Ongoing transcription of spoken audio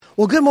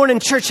Well, good morning,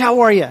 church.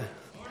 How are you?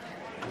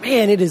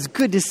 Man, it is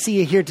good to see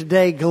you here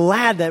today.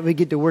 Glad that we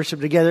get to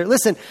worship together.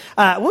 Listen,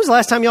 when was the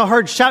last time y'all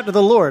heard Shout to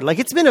the Lord? Like,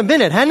 it's been a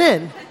minute, hasn't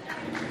it?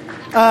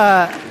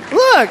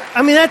 Look,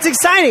 I mean, that's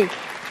exciting.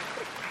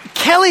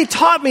 Kelly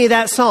taught me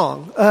that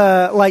song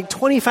like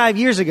 25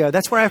 years ago.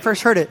 That's where I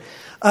first heard it.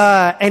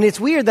 And it's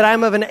weird that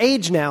I'm of an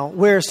age now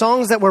where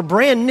songs that were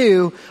brand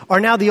new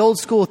are now the old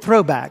school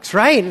throwbacks,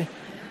 right?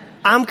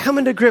 I'm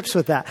coming to grips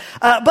with that.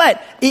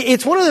 But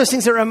it's one of those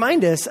things that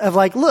remind us of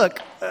like, look,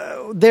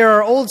 there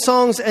are old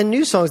songs and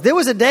new songs. There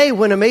was a day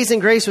when Amazing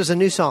Grace was a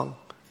new song.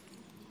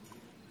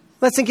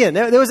 Let's think in.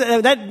 There was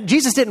that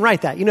Jesus didn't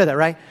write that. You know that,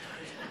 right?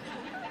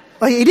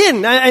 Well, he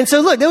didn't. And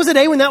so look, there was a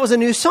day when that was a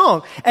new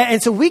song.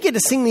 And so we get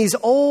to sing these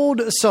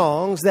old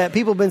songs that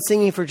people have been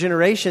singing for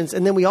generations.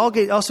 And then we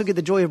also get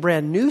the joy of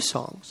brand new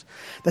songs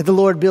that the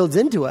Lord builds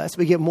into us.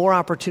 We get more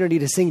opportunity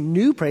to sing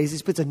new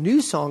praises. He puts a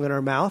new song in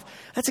our mouth.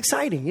 That's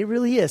exciting. It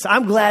really is.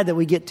 I'm glad that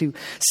we get to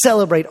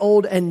celebrate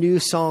old and new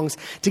songs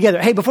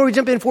together. Hey, before we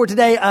jump in for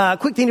today, a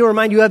quick thing to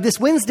remind you of this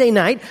Wednesday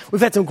night.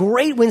 We've had some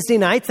great Wednesday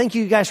nights. Thank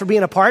you guys for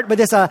being a part. But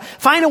this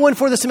final one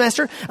for the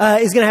semester is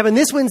going to happen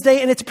this Wednesday,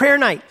 and it's prayer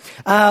night.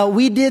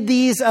 We did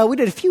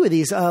a few of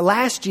these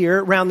last year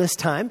around this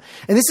time.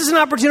 And this is an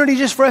opportunity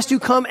just for us to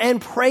come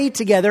and pray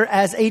together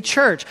as a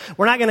church.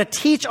 We're not going to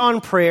teach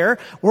on prayer.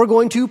 We're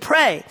going to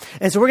pray.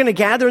 And so we're going to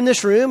gather in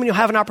this room, and you'll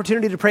have an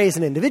opportunity to pray as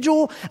an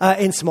individual,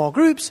 in small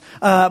groups,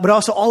 but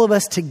also all of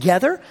us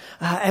together.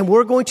 And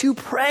we're going to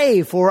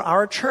pray for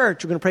our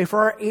church. We're going to pray for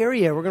our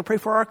area. We're going to pray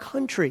for our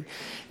country.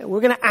 And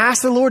we're going to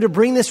ask the Lord to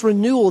bring this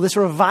renewal, this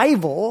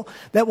revival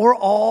that we're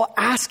all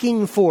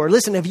asking for.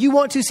 Listen, if you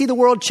want to see the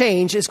world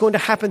change, it's going to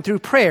happen through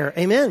prayer.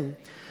 Amen.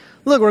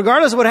 Look,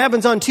 regardless of what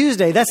happens on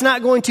Tuesday, that's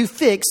not going to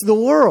fix the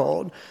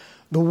world.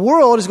 The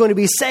world is going to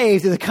be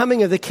saved through the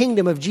coming of the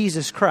kingdom of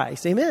Jesus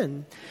Christ.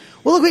 Amen.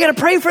 Well, look, we got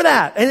to pray for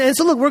that. And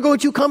so, look, we're going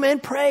to come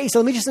and pray. So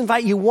let me just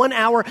invite you 1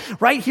 hour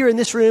right here in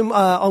this room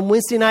on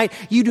Wednesday night.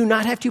 You do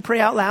not have to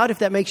pray out loud if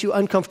that makes you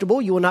uncomfortable.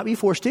 You will not be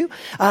forced to.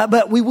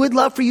 But we would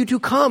love for you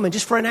to come. And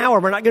just for an hour,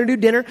 we're not going to do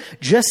dinner,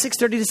 just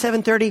 6:30 to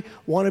 7:30.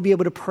 Want to be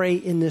able to pray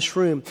in this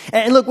room.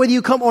 And look, whether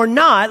you come or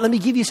not, let me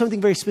give you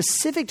something very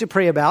specific to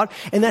pray about.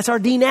 And that's our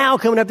D Now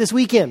coming up this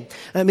weekend.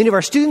 Many of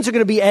our students are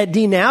going to be at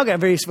D Now. Got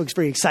very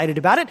excited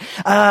about it.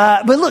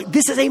 But look,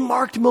 this is a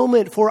marked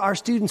moment for our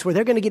students where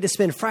they're going to get to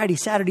spend Friday,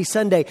 Saturday,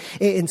 Sunday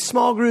in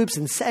small groups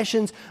and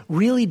sessions,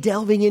 really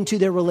delving into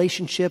their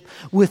relationship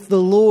with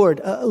the Lord.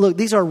 Look,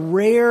 these are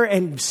rare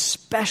and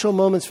special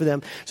moments for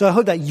them. So I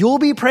hope that you'll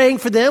be praying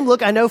for them.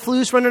 Look, I know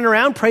flu's running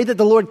around. Pray that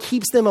the Lord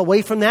keeps them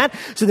away from that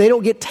so they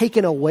don't get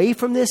taken away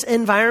from this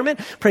environment.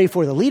 Pray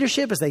for the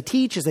leadership as they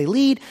teach, as they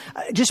lead.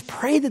 Just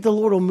pray that the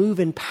Lord will move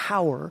in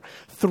power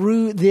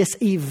through this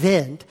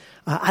event.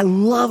 I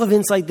love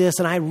events like this,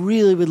 and I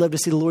really would love to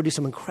see the Lord do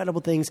some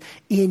incredible things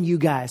in you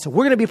guys. So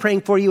we're going to be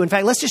praying for you. In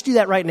fact, let's just do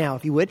that right now,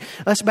 if you would.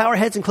 Let's bow our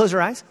heads and close our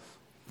eyes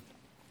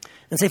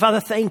and say, Father,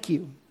 thank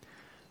you.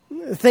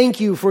 Thank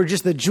you for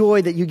just the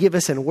joy that you give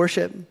us in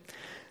worship,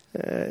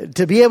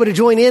 to be able to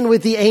join in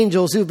with the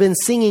angels who've been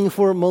singing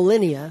for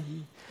millennia,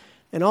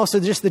 and also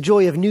just the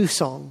joy of new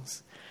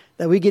songs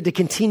that we get to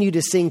continue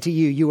to sing to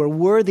you. You are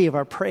worthy of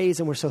our praise,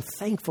 and we're so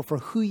thankful for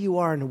who you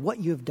are and what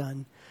you have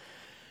done.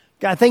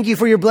 God, thank you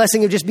for your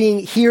blessing of just being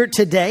here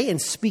today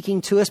and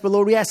speaking to us. But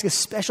Lord, we ask a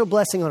special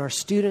blessing on our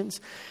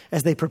students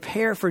as they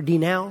prepare for D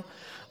Now.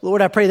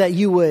 Lord, I pray that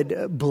you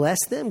would bless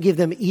them, give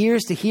them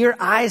ears to hear,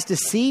 eyes to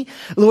see.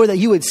 Lord, that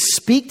you would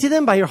speak to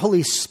them by your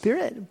Holy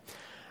Spirit.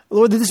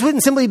 Lord, that this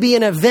wouldn't simply be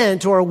an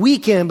event or a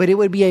weekend, but it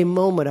would be a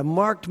moment, a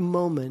marked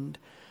moment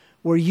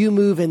where you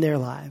move in their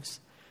lives.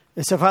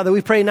 And so, Father,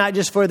 we pray not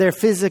just for their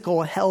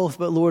physical health,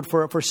 but, Lord,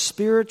 for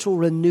spiritual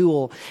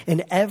renewal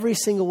in every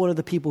single one of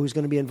the people who's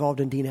going to be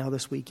involved in D Now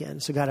this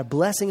weekend. So, God, a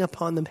blessing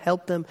upon them.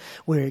 Help them.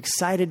 We're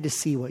excited to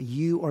see what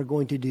you are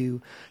going to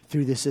do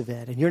through this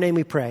event. In your name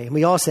we pray. And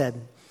we all said,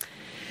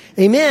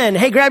 amen.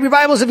 Hey, grab your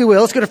Bibles if you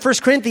will. Let's go to 1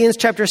 Corinthians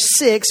chapter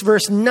 6,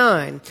 verse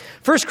 9.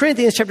 1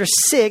 Corinthians chapter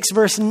 6,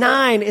 verse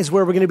 9 is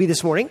where we're going to be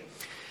this morning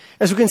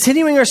as we're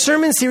continuing our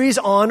sermon series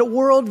on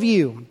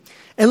worldview.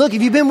 And look,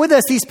 if you've been with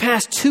us these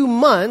past 2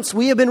 months,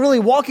 we have been really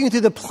walking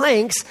through the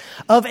planks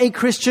of a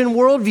Christian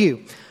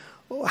worldview.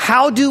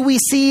 How do we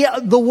see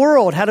the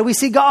world? How do we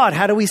see God?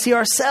 How do we see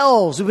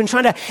ourselves? We've been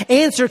trying to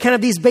answer kind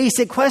of these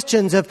basic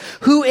questions of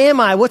who am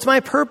I? What's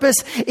my purpose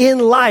in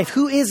life?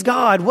 Who is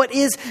God? What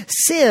is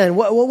sin?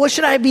 What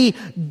should I be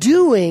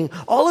doing?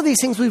 All of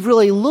these things we've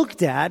really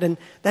looked at, and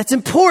that's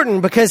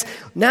important because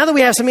now that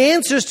we have some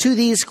answers to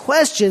these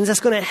questions, that's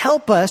going to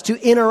help us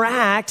to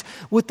interact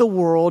with the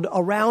world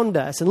around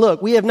us. And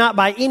look, we have not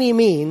by any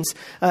means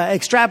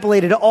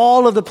extrapolated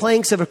all of the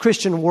planks of a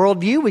Christian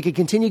worldview. We could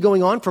continue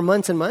going on for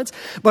months and months.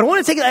 But I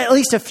want to take at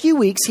least a few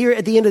weeks here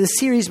at the end of the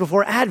series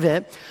before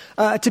Advent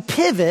to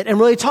pivot and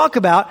really talk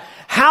about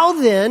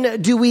how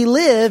then do we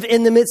live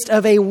in the midst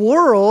of a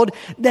world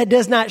that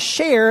does not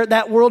share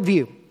that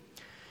worldview.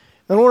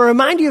 I want to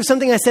remind you of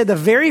something I said the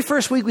very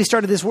first week we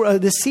started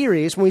this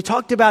series when we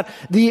talked about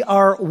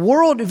our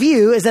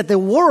worldview is that the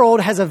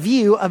world has a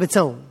view of its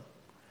own.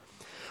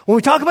 When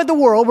we talk about the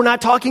world, we're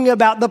not talking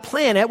about the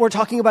planet. We're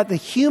talking about the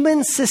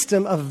human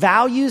system of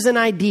values and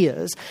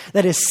ideas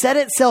that has set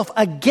itself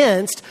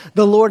against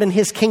the Lord and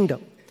his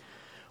kingdom.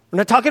 We're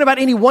not talking about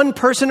any one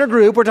person or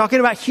group. We're talking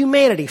about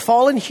humanity,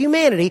 fallen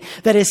humanity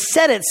that has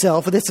set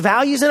itself with its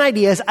values and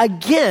ideas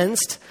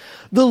against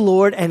the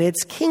Lord and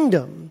its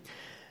kingdom.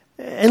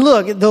 And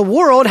look, the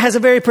world has a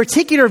very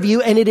particular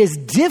view, and it is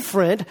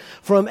different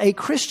from a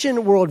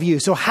Christian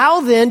worldview. So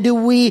how then do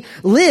we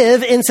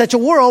live in such a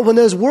world when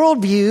those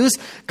worldviews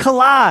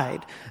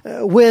collide?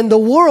 When the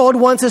world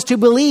wants us to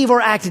believe or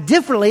act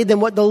differently than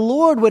what the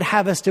Lord would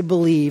have us to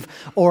believe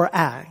or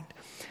act?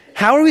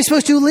 How are we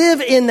supposed to live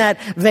in that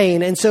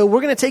vein? And so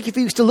we're going to take a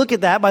few weeks to look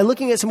at that by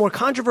looking at some more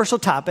controversial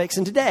topics.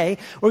 And today,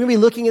 we're going to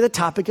be looking at the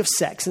topic of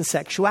sex and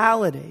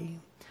sexuality.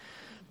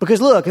 Because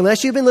look,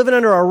 unless you've been living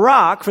under a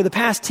rock for the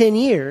past 10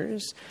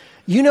 years,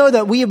 you know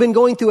that we have been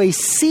going through a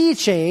sea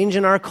change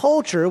in our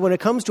culture when it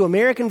comes to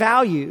American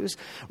values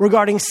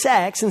regarding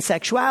sex and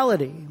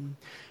sexuality.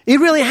 It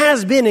really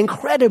has been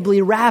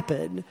incredibly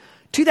rapid.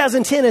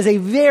 2010 is a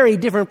very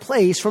different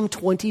place from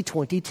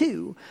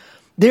 2022.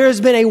 There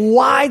has been a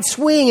wide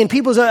swing in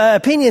people's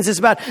opinions. It's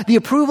about the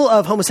approval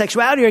of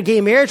homosexuality or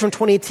gay marriage from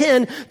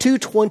 2010 to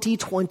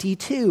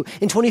 2022.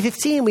 In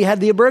 2015, we had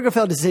the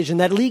Obergefell decision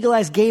that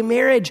legalized gay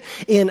marriage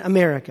in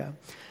America.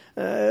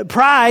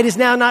 Pride is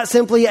now not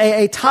simply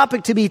a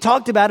topic to be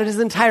talked about. It is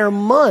an entire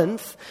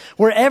month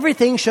where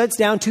everything shuts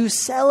down to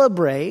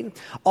celebrate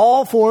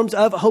all forms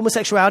of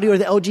homosexuality or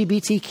the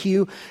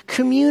LGBTQ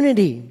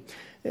community.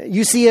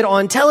 You see it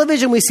on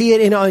television. We see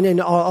it in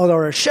all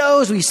our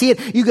shows. We see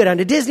it. You go down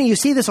to Disney. You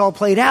see this all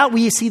played out.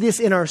 We see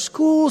this in our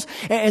schools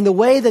and the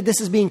way that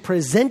this is being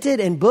presented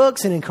in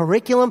books and in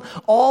curriculum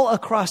all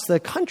across the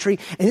country.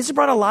 And this has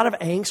brought a lot of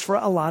angst for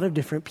a lot of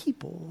different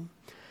people.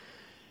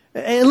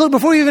 And look,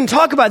 before we even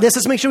talk about this,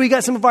 let's make sure we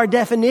got some of our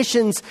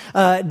definitions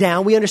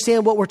down. We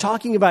understand what we're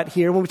talking about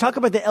here. When we talk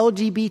about the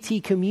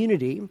LGBT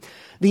community,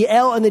 the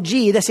L and the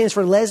G, that stands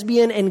for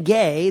lesbian and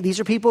gay.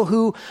 These are people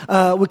who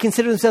would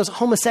consider themselves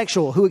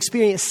homosexual, who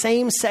experience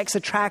same-sex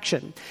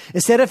attraction.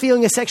 Instead of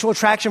feeling a sexual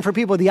attraction for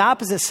people of the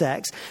opposite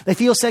sex, they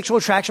feel sexual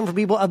attraction for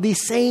people of the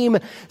same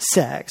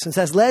sex. And so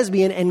that's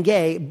lesbian and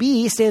gay.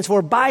 B stands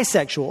for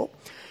bisexual.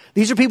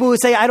 These are people who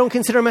say, I don't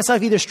consider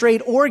myself either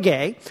straight or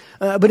gay,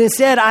 but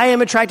instead I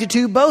am attracted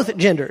to both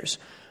genders,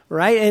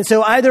 right? And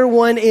so either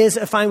one is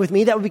fine with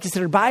me. That would be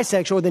considered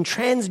bisexual. Then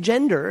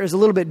transgender is a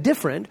little bit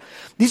different.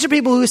 These are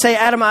people who say,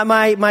 Adam,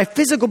 my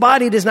physical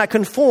body does not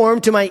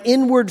conform to my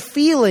inward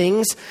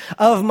feelings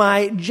of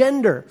my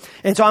gender.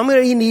 And so I'm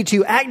going to need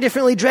to act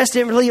differently, dress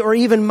differently, or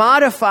even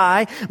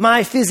modify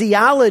my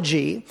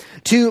physiology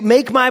to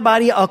make my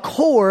body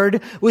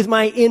accord with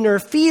my inner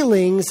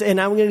feelings. And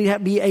I'm going to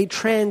be a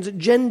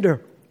transgender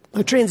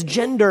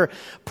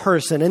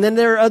person. And then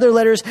there are other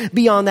letters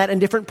beyond that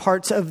and different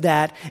parts of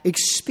that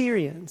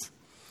experience.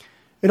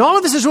 And all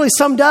of this is really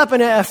summed up in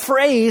a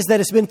phrase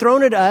that has been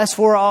thrown at us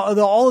for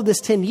all of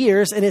this 10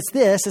 years. And it's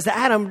this, is that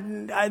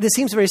Adam, this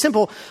seems very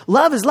simple.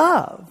 Love is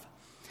love.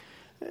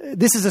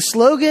 This is a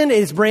slogan.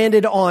 It's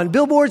branded on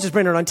billboards. It's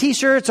branded on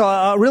t-shirts,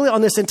 really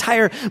on this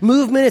entire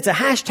movement. It's a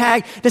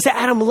hashtag to say,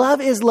 Adam,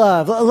 love is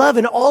love. Love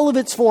in all of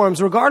its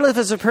forms,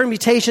 regardless of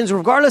permutations,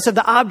 regardless of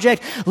the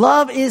object.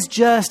 Love is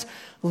just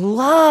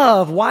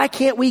love. Why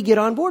can't we get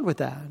on board with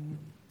that?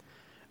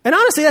 And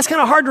honestly, that's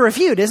kind of hard to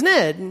refute, isn't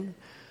it?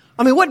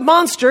 I mean, what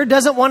monster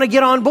doesn't want to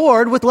get on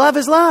board with love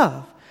is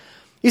love?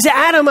 You say,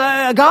 Adam,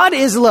 God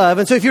is love.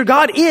 And so if your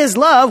God is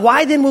love,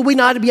 why then would we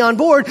not be on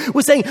board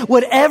with saying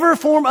whatever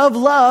form of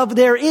love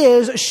there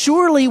is,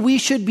 surely we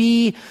should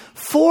be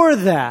for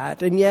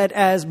that? And yet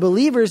as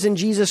believers in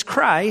Jesus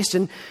Christ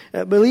and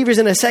believers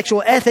in a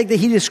sexual ethic that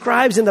he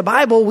describes in the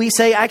Bible, we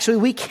say actually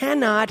we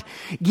cannot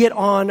get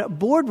on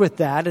board with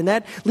that. And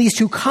that leads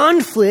to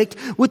conflict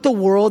with the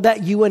world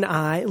that you and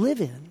I live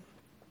in.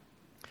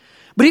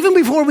 But even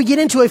before we get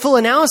into a full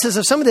analysis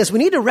of some of this, we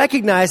need to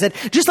recognize that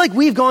just like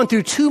we've gone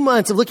through 2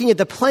 months of looking at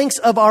the planks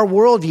of our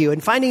worldview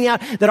and finding out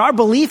that our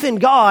belief in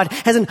God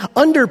has an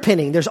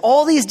underpinning, there's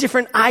all these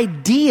different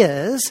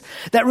ideas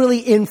that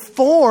really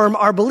inform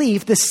our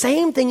belief, the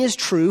same thing is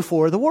true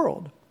for the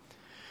world.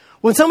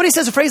 When somebody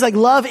says a phrase like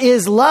love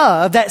is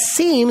love, that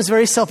seems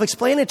very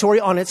self-explanatory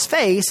on its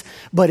face,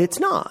 but it's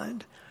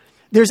not.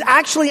 There's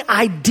actually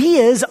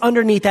ideas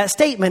underneath that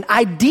statement,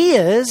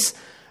 ideas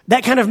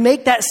that kind of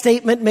make that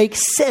statement make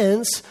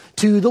sense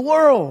to the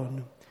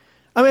world.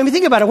 I mean,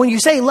 think about it. When you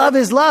say love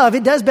is love,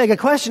 it does beg a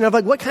question of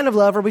like, what kind of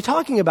love are we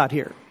talking about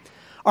here?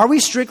 Are we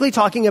strictly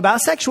talking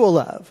about sexual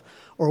love?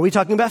 Or are we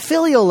talking about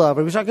filial love?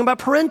 Are we talking about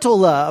parental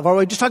love? Or are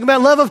we just talking about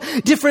love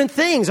of different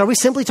things? Are we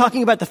simply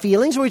talking about the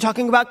feelings? Or are we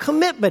talking about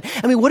commitment?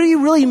 I mean, what do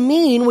you really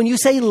mean when you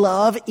say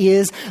love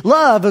is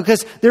love?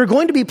 Because there are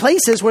going to be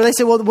places where they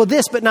say, well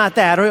this, but not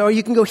that. Or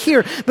you can go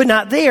here, but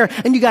not there.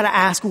 And you got to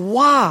ask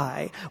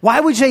why. Why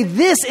would you say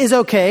this is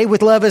okay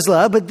with love is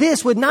love, but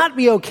this would not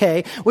be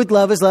okay with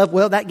love is love?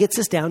 Well, that gets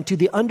us down to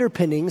the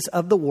underpinnings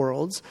of the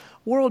world's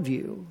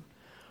worldview.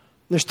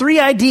 There's 3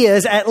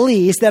 ideas, at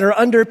least, that are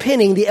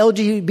underpinning the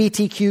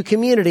LGBTQ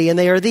community, and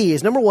they are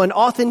these. Number 1,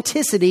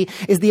 authenticity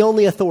is the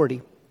only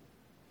authority.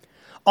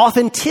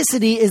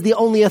 Authenticity is the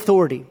only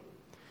authority.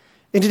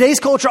 In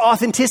today's culture,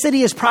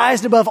 authenticity is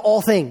prized above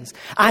all things.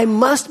 I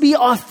must be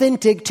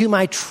authentic to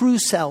my true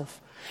self.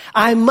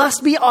 I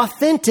must be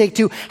authentic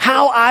to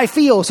how I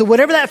feel. So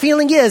whatever that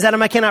feeling is,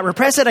 Adam, I cannot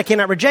repress it, I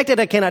cannot reject it,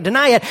 I cannot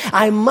deny it.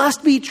 I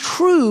must be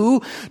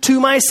true to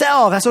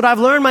myself. That's what I've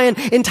learned my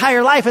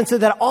entire life. And so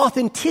that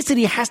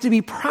authenticity has to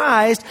be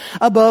prized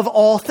above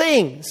all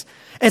things.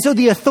 And so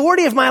the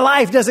authority of my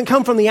life doesn't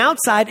come from the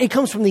outside, it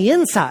comes from the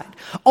inside.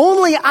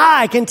 Only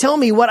I can tell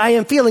me what I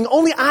am feeling.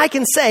 Only I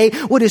can say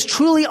what is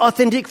truly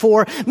authentic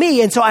for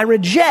me. And so I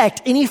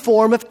reject any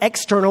form of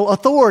external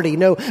authority.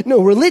 No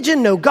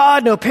religion, no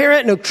God, no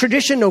parent, no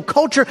tradition, no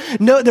culture.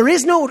 No, there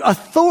is no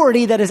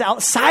authority that is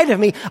outside of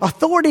me.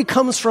 Authority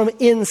comes from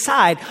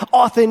inside.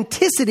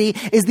 Authenticity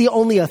is the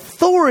only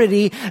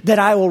authority that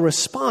I will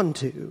respond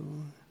to.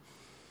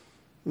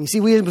 You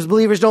see, we as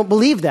believers don't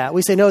believe that.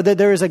 We say, no, that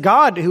there is a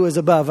God who is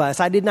above us.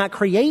 I did not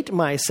create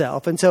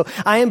myself. And so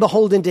I am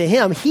beholden to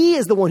him. He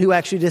is the one who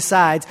actually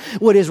decides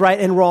what is right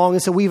and wrong.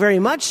 And so we very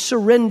much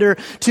surrender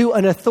to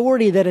an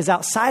authority that is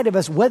outside of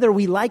us, whether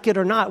we like it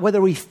or not,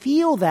 whether we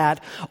feel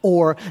that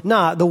or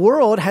not. The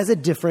world has a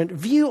different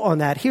view on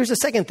that. Here's the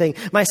second thing.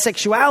 My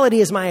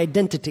sexuality is my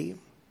identity.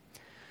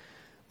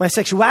 My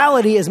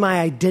sexuality is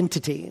my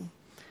identity.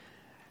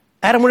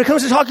 Adam, when it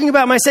comes to talking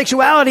about my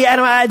sexuality,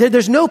 Adam,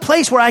 there's no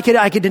place where I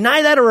could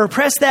deny that or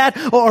repress that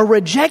or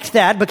reject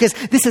that, because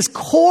this is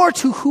core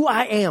to who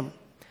I am.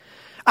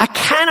 I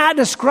cannot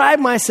describe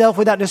myself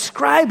without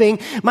describing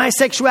my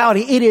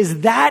sexuality. It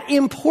is that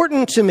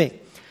important to me.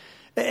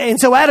 And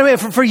so, Adam,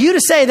 for you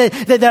to say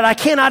that I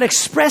cannot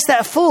express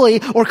that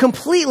fully or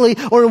completely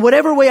or in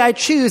whatever way I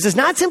choose is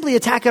not simply an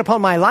attack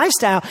upon my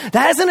lifestyle.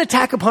 That is an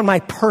attack upon my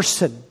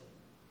person.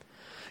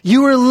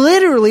 You are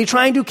literally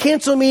trying to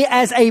cancel me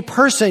as a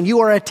person. You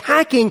are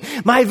attacking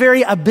my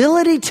very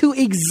ability to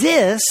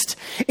exist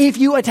if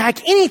you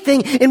attack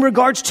anything in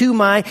regards to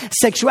my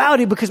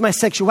sexuality, because my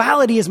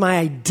sexuality is my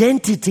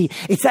identity.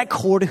 It's that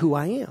core to who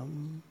I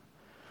am.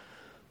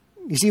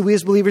 You see, we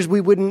as believers,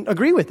 we wouldn't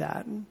agree with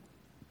that.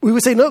 We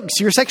would say, look,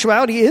 your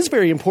sexuality is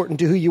very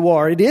important to who you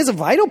are. It is a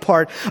vital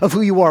part of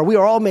who you are. We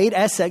are all made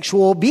as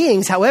sexual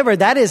beings. However,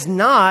 that is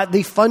not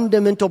the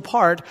fundamental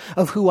part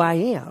of who I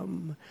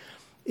am.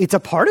 It's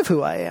a part of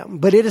who I am,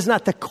 but it is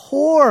not the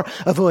core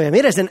of who I am.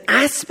 It is an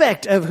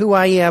aspect of who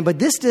I am, but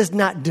this does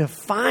not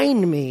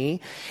define me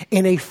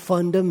in a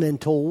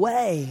fundamental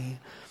way.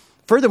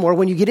 Furthermore,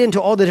 when you get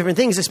into all the different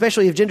things,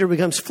 especially if gender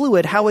becomes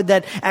fluid, how would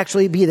that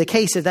actually be the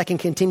case if that can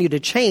continue to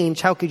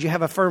change? How could you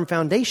have a firm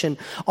foundation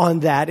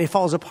on that? It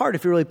falls apart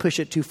if you really push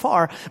it too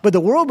far. But the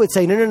world would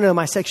say, no,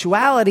 my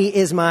sexuality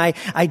is my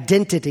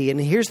identity.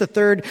 And here's the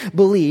third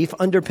belief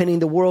underpinning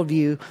the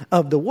worldview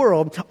of the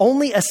world.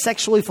 Only a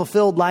sexually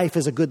fulfilled life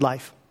is a good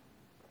life.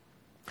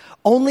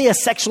 Only a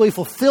sexually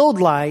fulfilled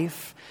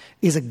life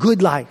is a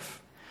good life.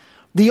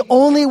 The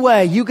only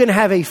way you can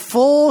have a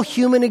full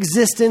human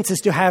existence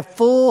is to have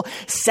full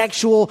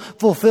sexual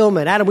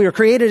fulfillment. Adam, we were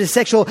created as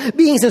sexual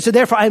beings, and so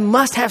therefore I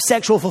must have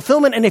sexual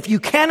fulfillment. And if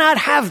you cannot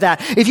have that,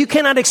 if you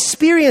cannot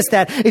experience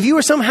that, if you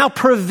are somehow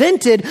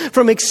prevented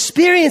from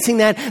experiencing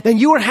that, then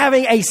you are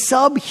having a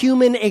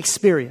subhuman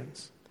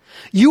experience.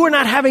 You are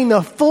not having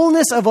the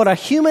fullness of what a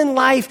human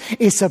life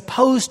is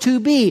supposed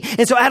to be.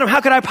 And so, Adam, how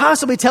could I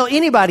possibly tell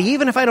anybody,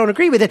 even if I don't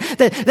agree with it,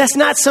 that that's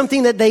not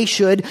something that they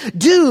should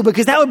do?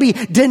 Because that would be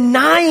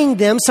denying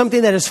them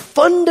something that is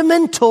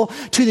fundamental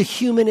to the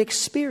human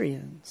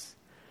experience.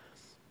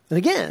 And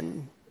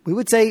again, we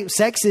would say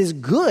sex is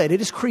good. It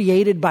is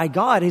created by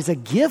God. It is a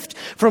gift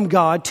from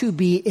God to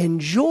be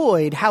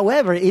enjoyed.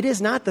 However, it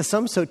is not the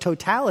sum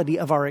totality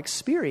of our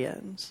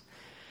experience.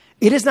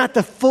 It is not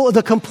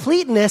the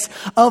completeness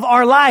of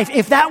our life.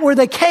 If that were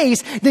the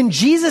case, then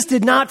Jesus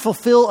did not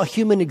fulfill a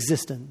human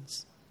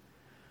existence.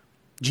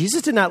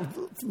 Jesus did not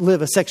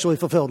live a sexually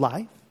fulfilled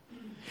life.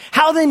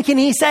 How then can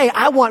he say,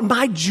 I want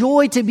my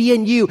joy to be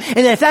in you? And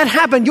if that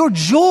happened, your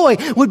joy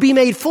would be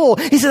made full.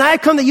 He said, I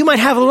have come that you might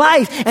have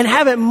life and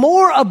have it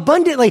more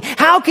abundantly.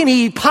 How can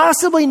he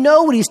possibly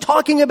know what he's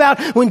talking about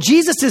when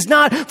Jesus does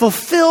not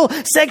fulfill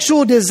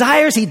sexual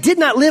desires? He did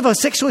not live a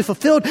sexually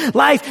fulfilled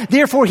life.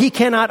 Therefore, he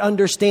cannot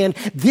understand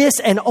this,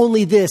 and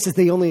only this is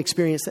the only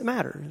experience that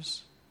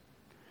matters.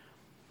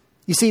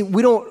 You see,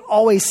 we don't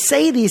always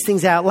say these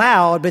things out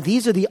loud, but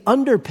these are the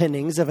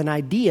underpinnings of an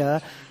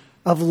idea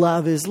of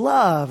love is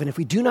love. And if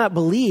we do not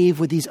believe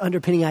with these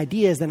underpinning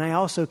ideas, then I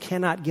also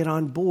cannot get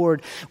on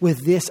board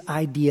with this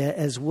idea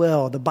as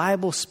well. The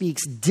Bible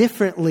speaks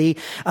differently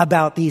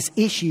about these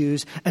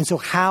issues. And so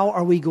how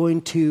are we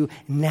going to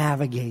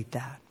navigate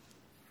that?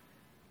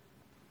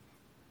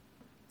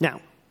 Now,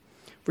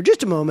 for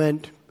just a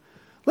moment,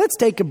 let's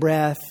take a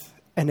breath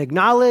and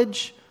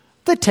acknowledge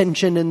the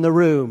tension in the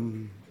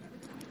room.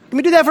 Let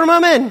me do that for a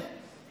moment.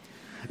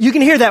 You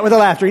can hear that with the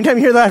laughter. Anytime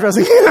you hear the laughter, I was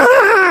like,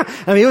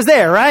 I mean, it was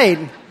there, right?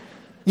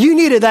 You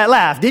needed that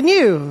laugh, didn't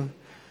you?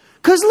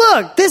 Because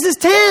look, this is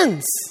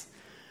tense.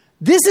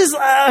 This is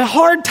a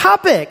hard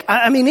topic.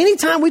 I mean,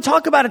 anytime we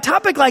talk about a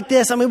topic like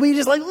this, I mean, we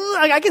just like,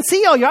 I can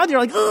see y'all. You're out there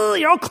like,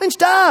 you're all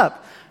clenched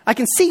up. I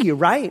can see you,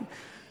 right?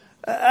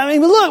 I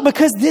mean, look,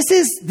 because this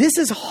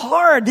is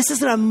hard. This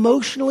is an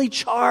emotionally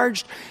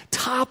charged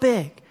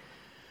topic.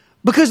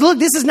 Because look,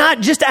 this is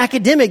not just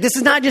academic. This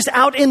is not just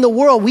out in the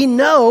world. We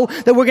know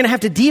that we're going to have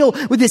to deal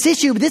with this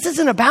issue, but this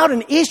isn't about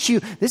an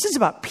issue. This is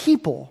about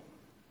people.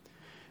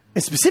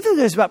 And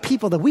specifically, it's about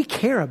people that we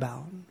care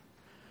about.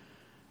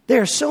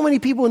 There are so many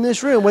people in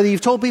this room, whether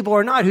you've told people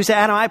or not, who say,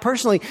 Adam, I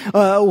personally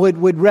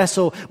would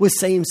wrestle with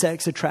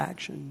same-sex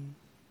attraction.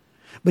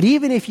 But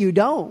even if you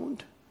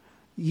don't,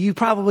 you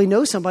probably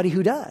know somebody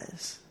who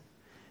does.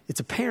 It's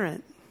a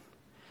parent.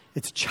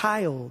 It's a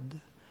child.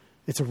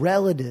 It's a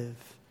relative.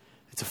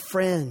 It's a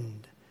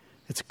friend.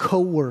 It's a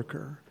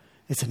coworker.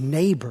 It's a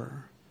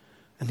neighbor.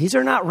 And these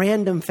are not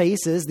random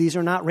faces. These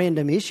are not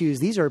random issues.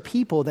 These are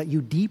people that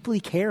you deeply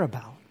care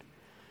about.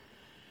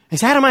 He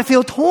said, Adam, I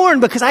feel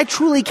torn because I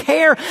truly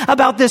care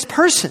about this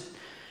person.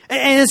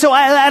 And so,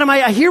 Adam,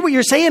 I hear what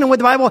you're saying and what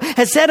the Bible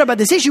has said about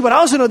this issue, but I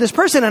also know this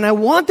person and I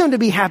want them to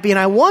be happy and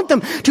I want them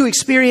to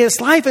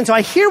experience life. And so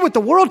I hear what the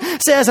world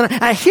says and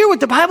I hear what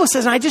the Bible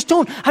says and I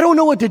don't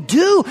know what to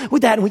do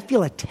with that. And we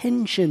feel a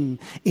tension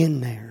in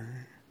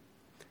there.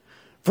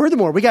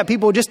 Furthermore, we got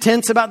people just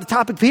tense about the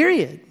topic,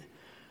 period.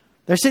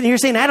 They're sitting here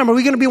saying, Adam, are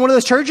we going to be one of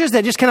those churches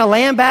that just kind of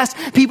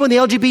lambast people in the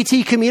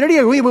LGBT community?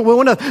 Are we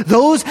one of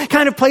those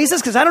kind of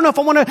places? Because I don't know if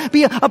I want to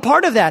be a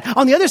part of that.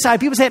 On the other side,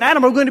 people say,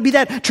 Adam, are we going to be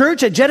that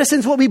church that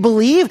jettisons what we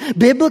believe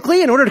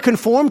biblically in order to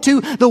conform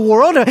to the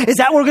world? Is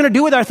that what we're going to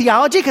do with our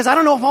theology? Because I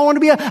don't know if I want to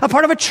be a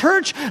part of a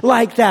church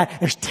like that.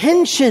 There's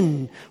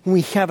tension when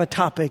we have a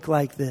topic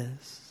like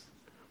this.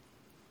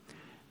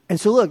 And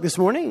so look, this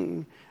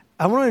morning,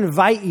 I want to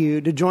invite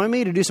you to join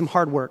me to do some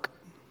hard work.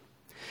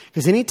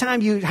 Because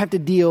anytime you have to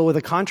deal with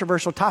a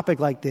controversial topic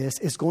like this,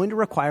 it's going to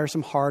require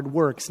some hard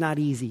work. It's not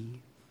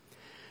easy.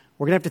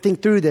 We're going to have to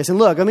think through this. And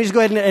look, let me just go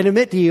ahead and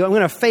admit to you, I'm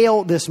going to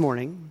fail this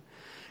morning.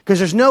 Because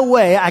there's no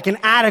way I can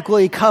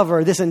adequately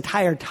cover this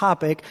entire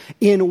topic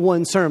in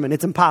one sermon.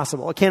 It's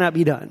impossible. It cannot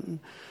be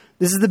done.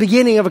 This is the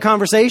beginning of a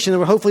conversation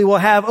that hopefully we'll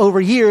have over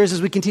years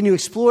as we continue to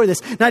explore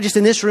this, not just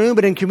in this room,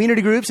 but in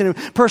community groups and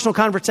in personal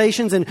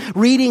conversations and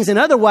readings and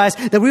otherwise,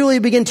 that we really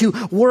begin to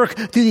work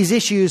through these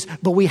issues.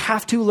 But we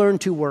have to learn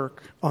to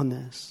work on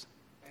this.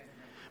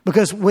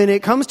 Because when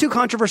it comes to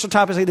controversial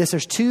topics like this,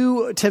 there's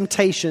two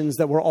temptations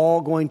that we're all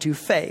going to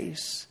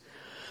face.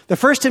 The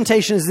first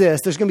temptation is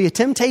this. There's going to be a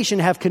temptation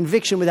to have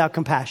conviction without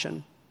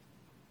compassion.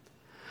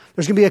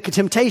 There's going to be a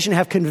temptation to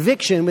have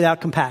conviction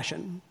without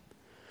compassion.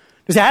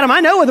 You say, Adam, I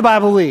know what the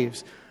Bible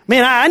believes.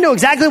 Man, I know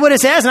exactly what it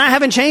says, and I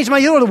haven't changed my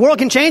view. The world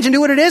can change and do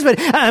what it is, but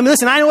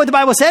listen, I know what the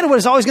Bible said and what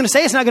it's always going to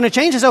say. It's not going to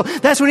change, and so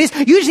that's what it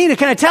is. You just need to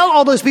kind of tell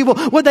all those people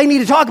what they need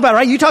to talk about,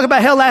 right? You talk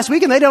about hell last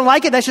week, and they don't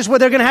like it. That's just what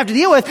they're going to have to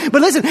deal with.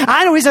 But listen,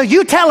 I know. So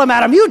you tell them,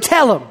 Adam. You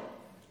tell them.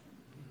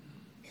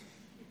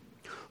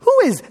 Who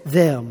is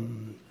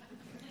them?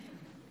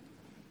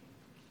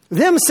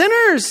 Them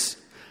sinners.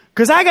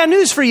 Because I got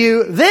news for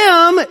you.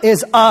 Them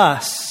is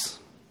us.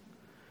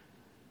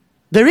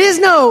 There is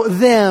no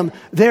them.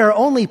 There are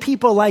only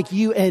people like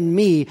you and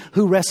me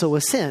who wrestle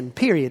with sin.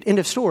 Period. End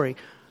of story.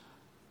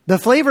 The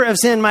flavor of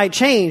sin might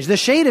change. The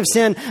shade of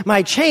sin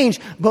might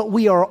change. But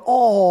we are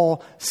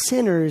all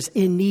sinners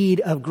in need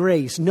of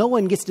grace. No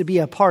one gets to be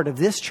a part of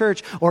this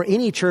church or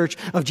any church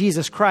of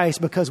Jesus Christ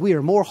because we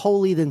are more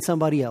holy than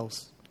somebody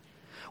else.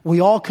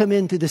 We all come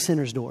in through the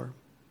sinner's door.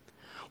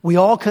 We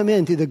all come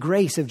in through the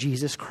grace of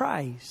Jesus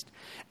Christ.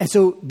 And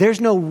so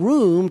there's no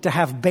room to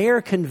have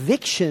bare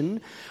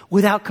conviction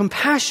without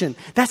compassion.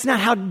 That's not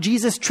how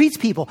Jesus treats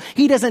people.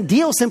 He doesn't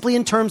deal simply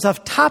in terms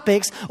of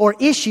topics or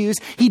issues.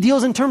 He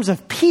deals in terms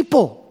of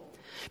people.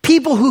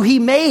 People who he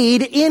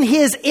made in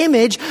his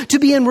image to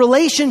be in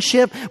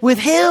relationship with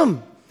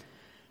him.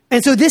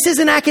 And so this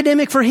isn't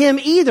academic for him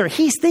either.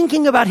 He's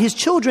thinking about his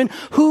children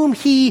whom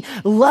he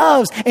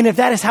loves. And if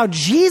that is how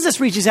Jesus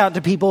reaches out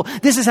to people,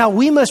 this is how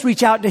we must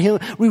reach out to him.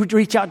 We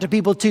reach out to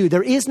people too.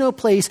 There is no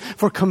place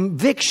for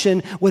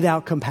conviction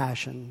without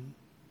compassion.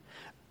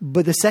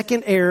 But the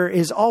second error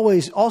is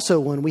always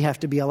also one we have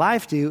to be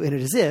alive to, and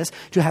it is this: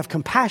 to have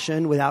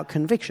compassion without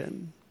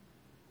conviction.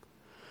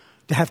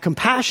 To have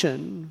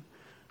compassion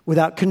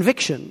without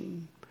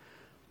conviction.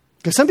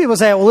 Because some people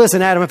say, well,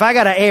 listen, Adam, if I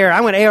got to err,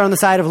 I'm going to err on the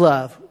side of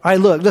love. All right,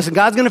 look, listen,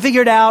 God's going to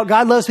figure it out.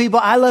 God loves people.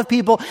 I love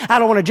people. I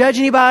don't want to judge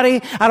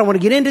anybody. I don't want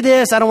to get into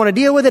this. I don't want to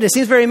deal with it. It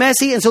seems very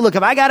messy. And so, look,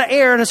 if I got to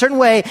err in a certain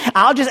way,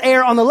 I'll just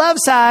err on the love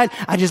side.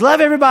 I just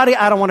love everybody.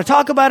 I don't want to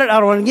talk about it.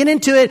 I don't want to get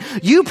into it.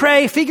 You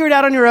pray, figure it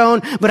out on your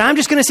own. But I'm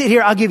just going to sit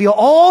here. I'll give you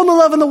all the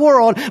love in the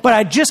world, but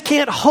I just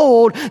can't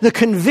hold the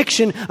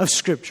conviction of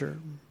Scripture.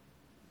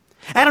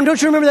 Adam,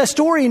 don't you remember that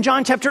story in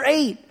John chapter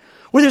 8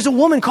 where there's a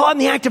woman caught in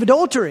the act of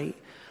adultery?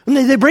 And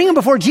they bring him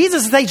before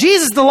Jesus and say,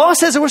 Jesus, the law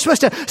says that we're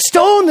supposed to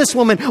stone this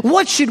woman.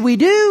 What should we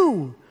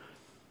do?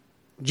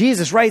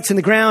 Jesus writes in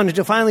the ground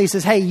until finally he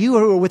says, hey, you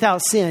who are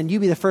without sin, you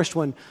be the first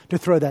one to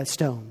throw that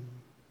stone.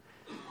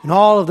 And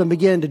all of them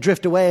begin to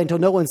drift away until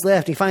no one's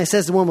left. He finally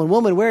says to the woman,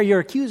 "Woman, where are your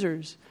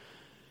accusers?"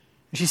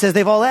 And she says,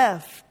 "They've all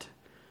left."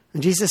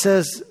 And Jesus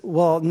says,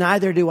 "Well,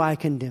 neither do I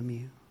condemn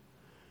you."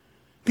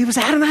 People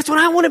say, "Adam, that's what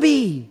I want to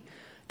be.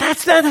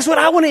 That's what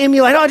I want to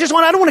emulate. I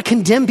don't want to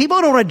condemn people.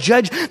 I don't want to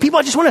judge people.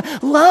 I just want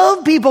to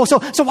love people. So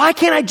why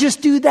can't I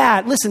just do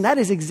that?" Listen, that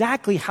is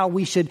exactly how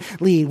we should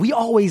lead. We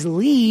always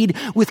lead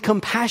with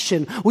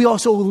compassion. We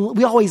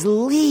always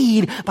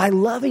lead by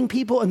loving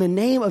people in the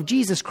name of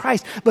Jesus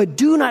Christ. But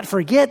do not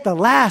forget the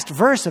last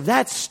verse of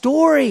that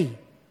story,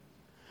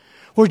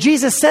 where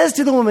Jesus says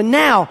to the woman,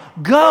 "Now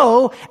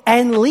go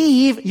and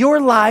leave your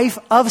life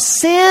of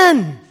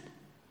sin."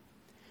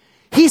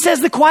 He says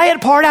the quiet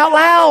part out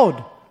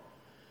loud.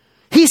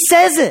 He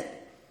says it.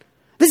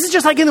 This is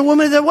just like in the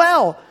woman at the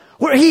well,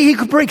 where he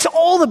breaks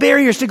all the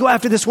barriers to go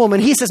after this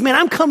woman. He says, "Man,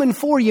 I'm coming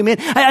for you, man.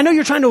 I know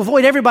you're trying to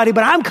avoid everybody,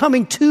 but I'm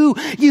coming to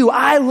you.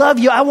 I love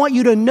you. I want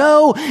you to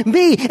know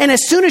me." And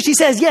as soon as she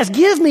says, "Yes,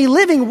 give me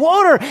living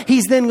water,"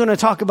 he's then going to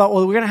talk about,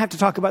 "Well, we're going to have to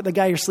talk about the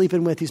guy you're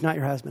sleeping with who's not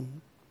your husband."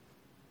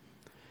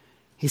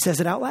 He says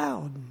it out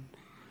loud.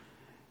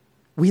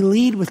 We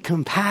lead with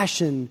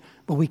compassion,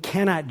 but we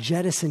cannot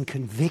jettison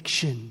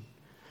conviction.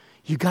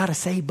 You got to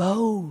say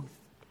both.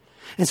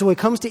 And so when it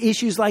comes to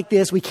issues like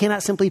this, we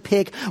cannot simply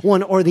pick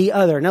one or the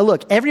other. Now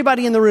look,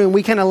 everybody in the room,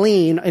 we kind of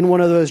lean in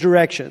one of those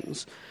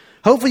directions.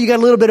 Hopefully you got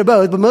a little bit of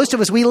both, but most of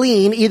us, we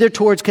lean either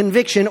towards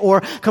conviction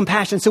or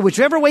compassion. So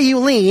whichever way you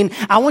lean,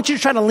 I want you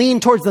to try to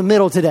lean towards the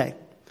middle today.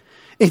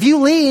 If you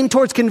lean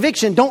towards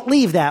conviction, don't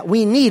leave that.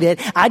 We need it.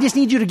 I just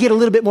need you to get a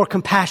little bit more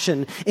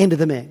compassion into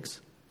the mix.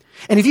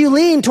 And if you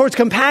lean towards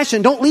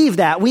compassion, don't leave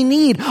that. We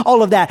need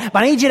all of that.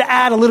 But I need you to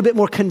add a little bit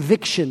more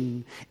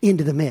conviction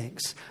into the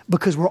mix,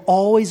 because we're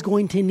always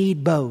going to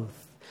need both.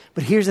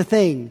 But here's the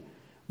thing.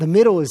 The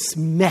middle is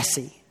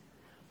messy.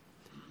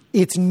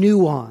 It's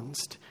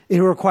nuanced.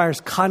 It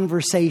requires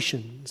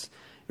conversations.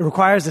 It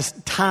requires us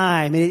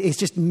time. It's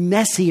just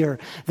messier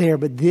there.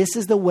 But this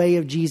is the way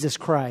of Jesus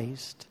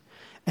Christ.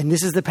 And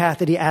this is the path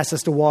that he asks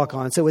us to walk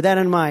on. So with that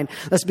in mind,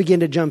 let's begin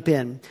to jump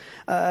in.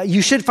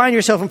 You should find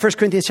yourself in 1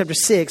 Corinthians chapter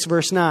 6,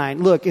 verse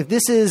 9. Look, if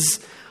this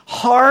is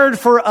hard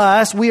for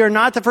us, we are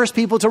not the first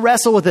people to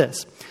wrestle with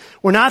this.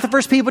 We're not the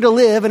first people to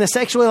live in a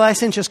sexually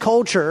licentious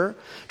culture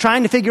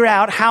trying to figure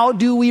out how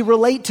do we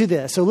relate to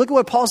this. So look at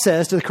what Paul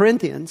says to the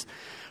Corinthians.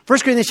 1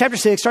 Corinthians chapter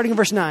 6, starting in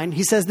verse 9,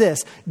 he says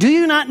this: "Do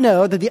you not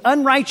know that the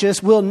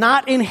unrighteous will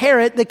not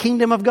inherit the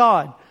kingdom of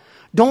God?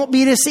 Don't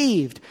be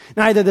deceived.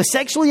 Neither the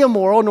sexually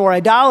immoral, nor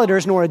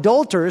idolaters, nor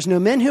adulterers, nor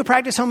men who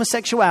practice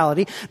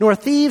homosexuality, nor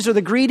thieves, or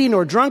the greedy,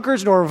 nor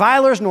drunkards, nor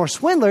revilers, nor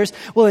swindlers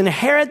will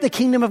inherit the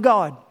kingdom of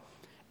God.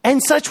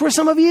 And such were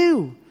some of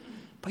you.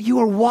 But you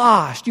were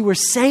washed, you were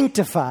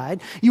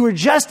sanctified, you were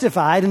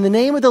justified in the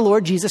name of the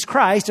Lord Jesus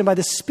Christ and by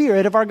the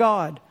Spirit of our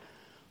God.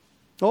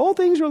 All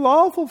things are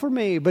lawful for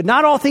me, but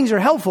not all things are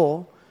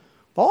helpful.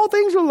 All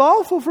things are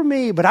lawful for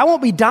me, but I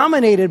won't be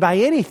dominated by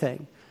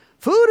anything.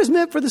 Food is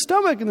meant for the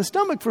stomach and the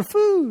stomach for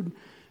food.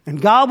 And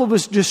God will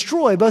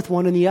destroy both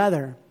one and the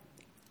other.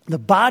 The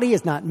body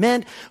is not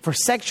meant for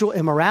sexual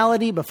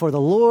immorality, but for the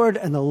Lord,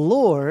 and the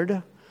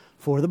Lord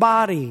for the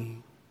body."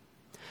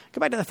 Go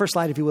back to the first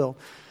slide, if you will.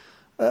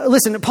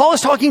 Listen, Paul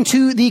is talking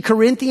to the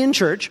Corinthian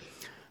church.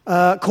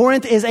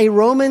 Corinth is a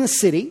Roman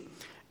city.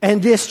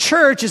 And this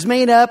church is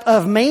made up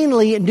of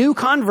mainly new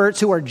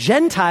converts who are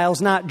Gentiles,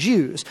 not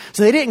Jews.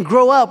 So they didn't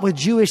grow up with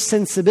Jewish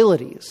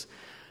sensibilities.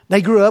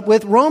 They grew up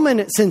with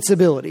Roman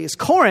sensibilities.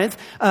 Corinth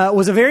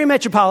was a very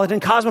metropolitan,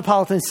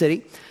 cosmopolitan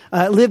city,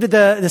 lived at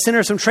the center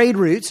of some trade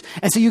routes.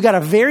 And so you got a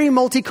very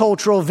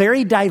multicultural,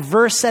 very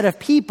diverse set of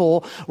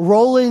people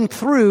rolling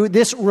through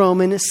this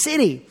Roman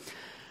city.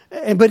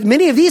 But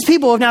many of these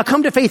people have now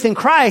come to faith in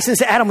Christ and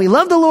say, "Adam, we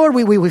love the Lord,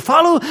 we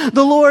follow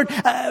the Lord,"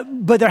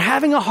 but they're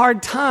having a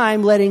hard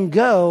time letting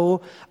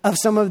go of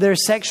some of their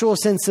sexual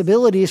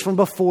sensibilities from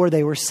before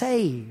they were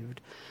saved.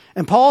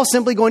 And Paul's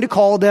simply going to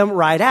call them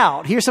right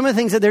out. Here's some of the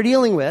things that they're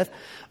dealing with.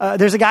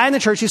 There's a guy in the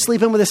church who's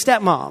sleeping with a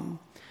stepmom.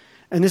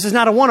 And this is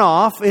not a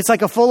one-off. It's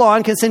like a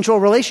full-on consensual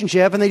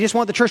relationship, and they just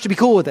want the church to be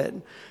cool with it.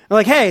 They're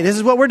like, "Hey, this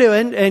is what we're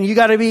doing, and you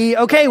got to be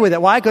okay with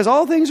it." Why? Because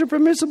all things are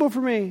permissible for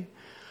me.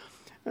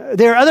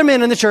 There are other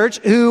men in the church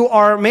who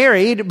are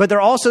married, but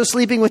they're also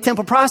sleeping with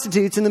temple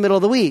prostitutes in the middle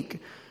of the week.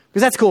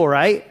 Because that's cool,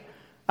 right?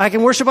 I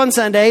can worship on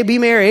Sunday, be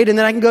married, and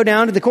then I can go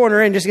down to the corner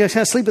and just kind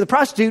of sleep with a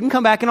prostitute and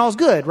come back and all's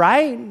good,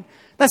 right?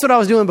 That's what I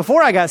was doing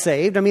before I got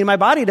saved. I mean, my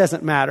body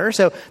doesn't matter.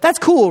 So that's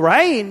cool,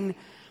 right?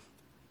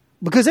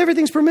 Because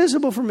everything's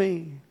permissible for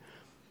me.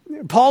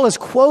 Paul is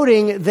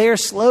quoting their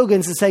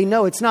slogans and saying,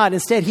 no, it's not.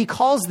 Instead, he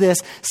calls this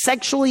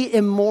sexually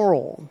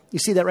immoral. You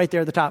see that right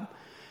there at the top.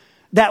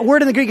 That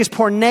word in the Greek is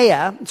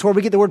porneia. It's where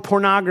we get the word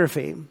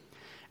pornography.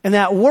 And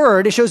that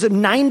word, it shows up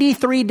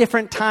 93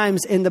 different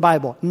times in the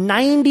Bible.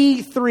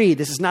 93.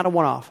 This is not a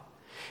one-off.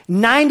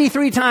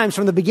 93 times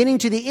from the beginning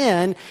to the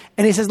end.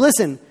 And he says,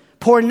 listen,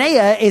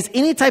 porneia is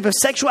any type of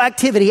sexual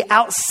activity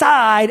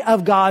outside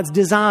of God's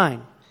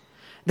design.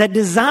 That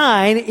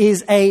design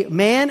is a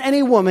man and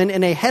a woman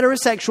in a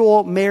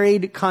heterosexual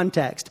married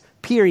context.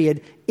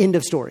 Period. End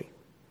of story.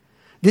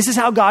 This is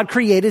how God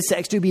created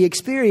sex to be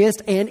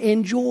experienced and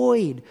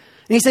enjoyed.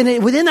 And he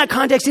said within that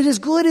context, it is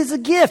good as a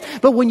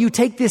gift. But when you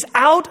take this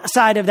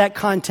outside of that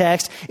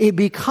context, it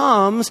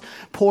becomes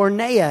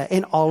porneia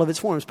in all of its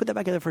forms. Put that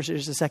back in there for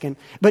just a second.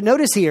 But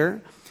notice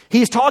here,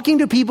 he's talking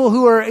to people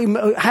who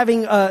are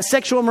having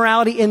sexual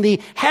immorality in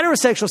the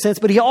heterosexual sense,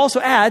 but he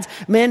also adds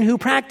men who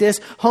practice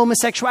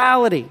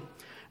homosexuality.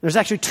 There's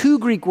actually two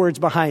Greek words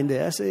behind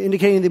this,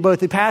 indicating that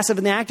both the passive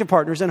and the active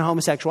partners in a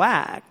homosexual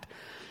act.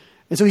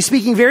 And so he's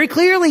speaking very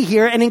clearly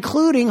here and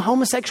including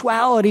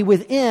homosexuality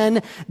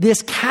within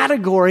this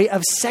category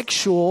of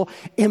sexual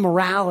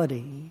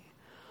immorality.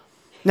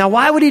 Now,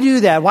 why would he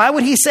do that? Why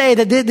would he say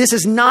that this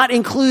is not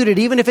included,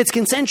 even if it's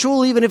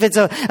consensual, even if it's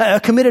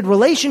a committed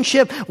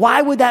relationship? Why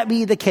would that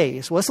be the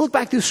case? Well, let's look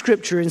back through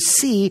Scripture and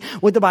see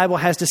what the Bible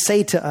has to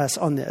say to us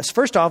on this.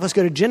 First off, let's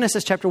go to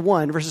Genesis chapter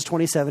 1, verses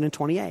 27 and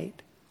 28.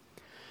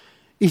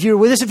 If you were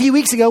with us a few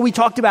weeks ago, we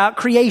talked about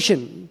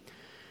creation.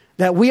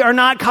 That we are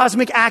not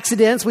cosmic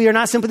accidents. We are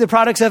not simply the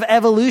products of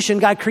evolution.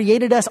 God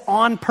created us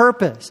on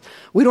purpose.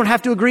 We don't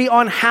have to agree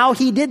on how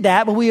he did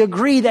that, but we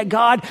agree that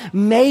God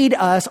made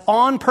us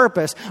on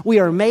purpose. We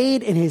are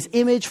made in his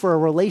image for a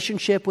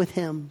relationship with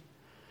him.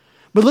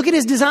 But look at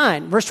his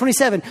design. Verse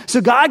 27. So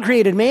God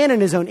created man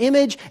in his own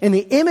image. In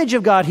the image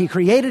of God, he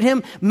created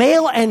him.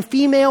 Male and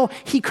female,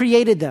 he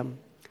created them.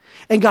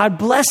 And God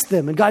blessed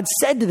them. And God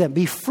said to them,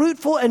 be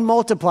fruitful and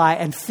multiply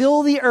and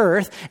fill the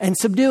earth and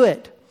subdue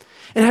it.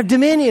 And have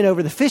dominion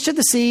over the fish of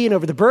the sea and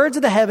over the birds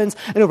of the heavens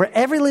and over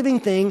every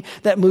living thing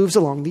that moves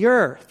along the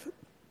earth.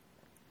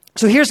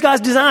 So here's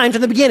God's design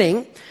from the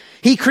beginning.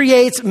 He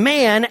creates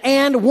man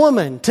and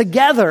woman.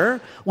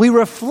 Together, we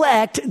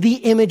reflect the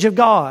image of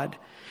God.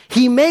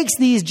 He makes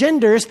these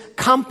genders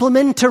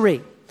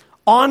complementary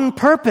on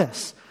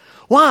purpose.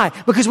 Why?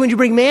 Because when you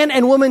bring man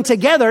and woman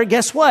together,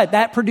 guess what?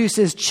 That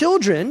produces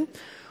children,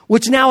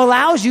 which now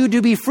allows you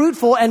to be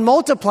fruitful and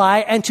multiply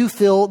and to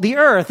fill the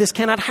earth. This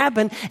cannot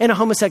happen in a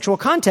homosexual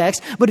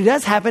context, but it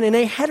does happen in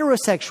a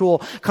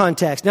heterosexual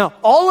context. Now,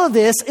 all of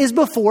this is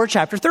before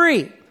chapter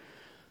 3.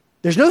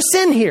 There's no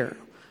sin here.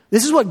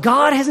 This is what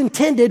God has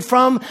intended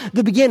from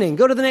the beginning.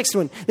 Go to the next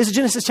one. This is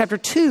Genesis chapter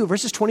 2,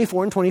 verses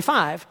 24 and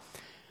 25.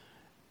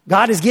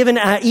 God has given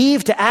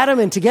Eve to Adam,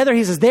 and together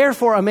he says,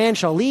 therefore a man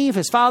shall leave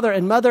his father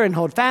and mother and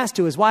hold fast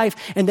to his wife,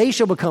 and they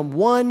shall become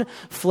one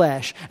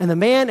flesh. And the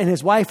man and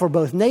his wife were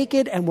both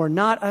naked and were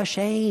not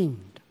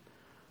ashamed.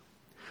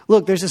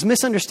 Look, there's this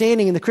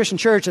misunderstanding in the Christian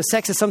church that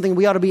sex is something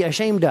we ought to be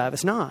ashamed of.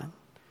 It's not.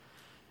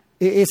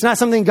 It's not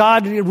something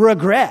God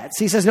regrets.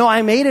 He says, no,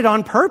 I made it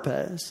on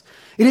purpose.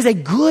 It is a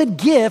good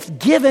gift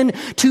given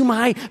to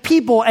my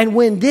people. And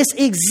when this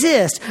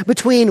exists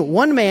between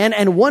one man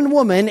and one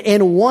woman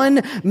in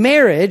one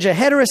marriage, a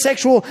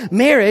heterosexual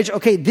marriage,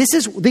 okay, this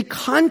is the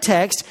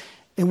context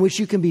in which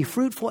you can be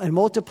fruitful and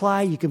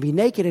multiply. You can be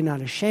naked and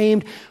not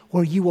ashamed,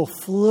 or you will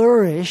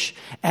flourish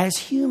as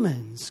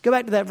humans. Go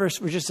back to that verse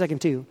for just a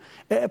second too.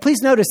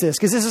 Please notice this,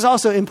 because this is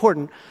also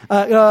important.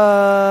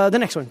 The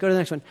next one. Go to the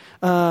next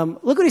one.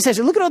 Look what he says.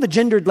 Look at all the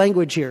gendered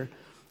language here.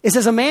 It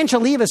says, a man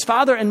shall leave his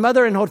father and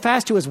mother and hold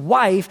fast to his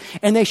wife,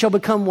 and they shall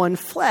become one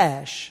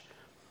flesh.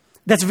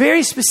 That's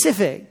very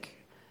specific.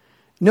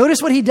 Notice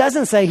what he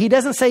doesn't say. He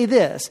doesn't say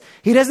this.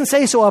 He doesn't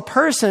say, so a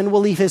person will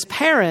leave his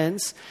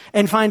parents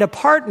and find a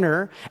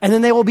partner, and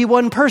then they will be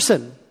one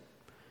person.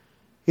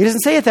 He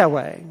doesn't say it that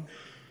way.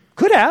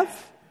 Could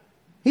have.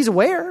 He's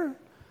aware.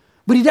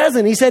 But he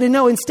doesn't. He said,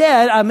 no,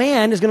 instead, a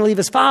man is going to leave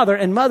his father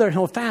and mother and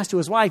hold fast to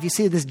his wife. You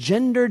see, this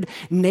gendered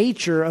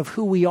nature of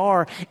who we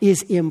are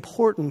is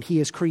important. He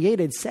has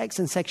created sex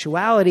and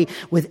sexuality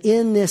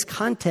within this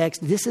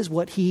context. This is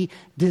what he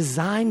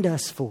designed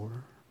us for.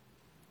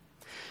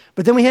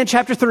 But then we had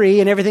chapter 3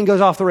 and everything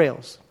goes off the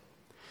rails.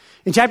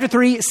 In chapter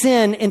 3,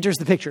 sin enters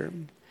the picture.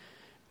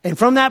 And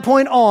from that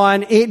point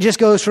on, it just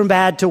goes from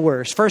bad to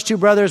worse. First two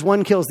brothers,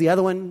 one kills the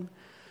other one.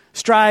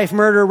 Strife,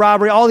 murder,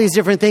 robbery, all these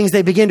different things,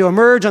 they begin to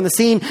emerge on the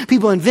scene.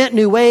 People invent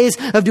new ways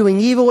of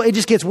doing evil. It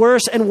just gets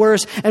worse and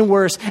worse and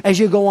worse as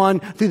you go on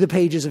through the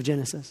pages of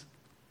Genesis.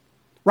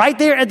 Right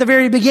there at the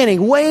very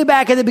beginning, way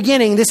back at the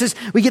beginning,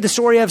 we get the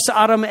story of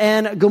Sodom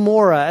and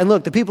Gomorrah. And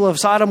look, the people of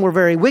Sodom were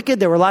very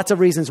wicked. There were lots of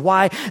reasons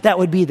why that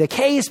would be the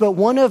case. But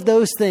one of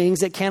those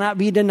things that cannot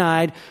be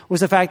denied was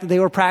the fact that they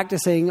were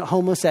practicing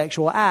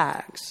homosexual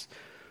acts.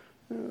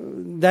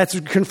 That's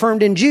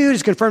confirmed in Jude,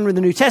 it's confirmed in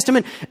the New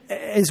Testament,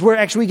 is where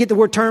actually we get the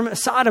word term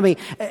sodomy.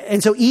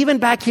 And so even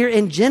back here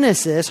in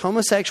Genesis,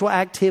 homosexual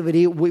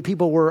activity,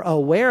 people were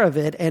aware of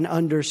it and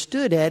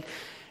understood it.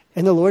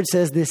 And the Lord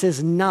says, this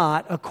is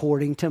not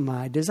according to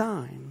my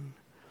design.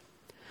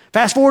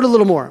 Fast forward a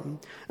little more.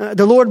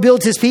 The Lord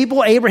builds his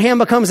people. Abraham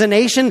becomes a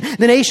nation.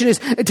 The nation is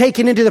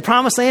taken into the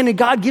promised land, and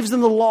God gives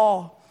them the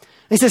law.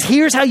 He says,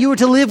 here's how you are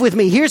to live with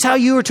me. Here's how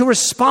you are to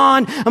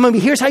respond among me.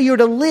 Here's how you are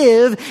to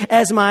live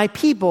as my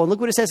people. And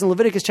look what it says in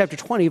Leviticus chapter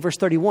 20, verse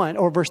 31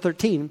 or verse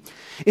 13.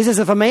 It says,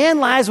 if a man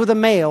lies with a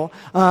male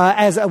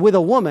with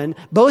a woman,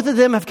 both of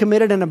them have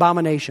committed an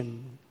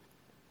abomination.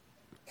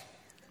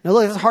 Now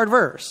look, it's a hard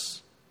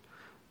verse.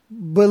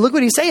 But look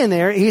what he's saying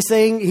there. He's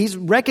saying he's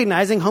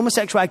recognizing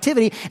homosexual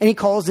activity, and he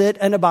calls it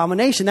an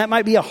abomination. That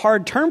might be a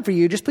hard term for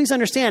you. Just please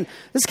understand,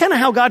 this is kind of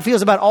how God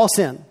feels about all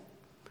sin.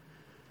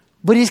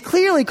 But he's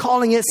clearly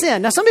calling it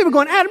sin. Now, some people are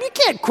going, Adam, you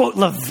can't quote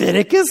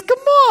Leviticus. Come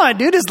on,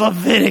 dude, it's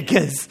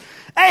Leviticus.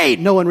 A,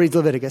 no one reads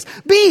Leviticus.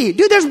 B,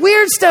 dude, there's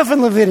weird stuff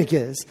in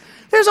Leviticus.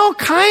 There's all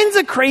kinds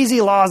of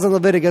crazy laws in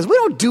Leviticus. We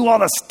don't do all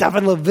the stuff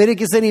in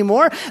Leviticus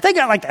anymore. They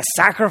got like the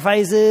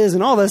sacrifices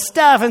and all this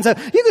stuff. And so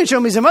you can show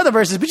me some other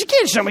verses, but you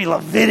can't show me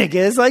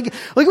Leviticus. Like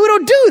we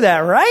don't do that,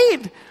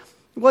 right?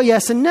 Well,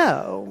 yes and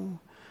no.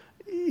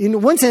 In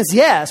one sense,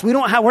 yes. We're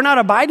not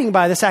abiding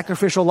by the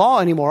sacrificial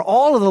law anymore.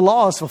 All of the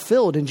law is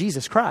fulfilled in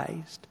Jesus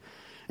Christ.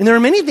 And there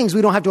are many things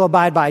we don't have to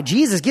abide by.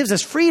 Jesus gives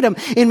us freedom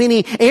in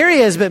many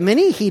areas, but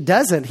many he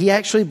doesn't. He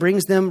actually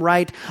brings them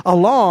right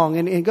along.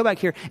 And go back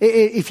here.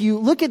 If you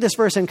look at this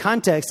verse in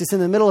context, it's in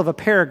the middle of a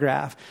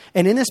paragraph.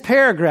 And in this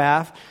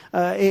paragraph,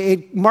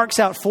 it marks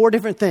out 4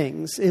 different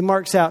things. It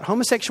marks out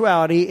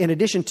homosexuality in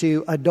addition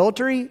to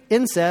adultery,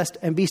 incest,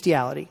 and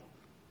bestiality.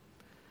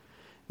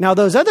 Now,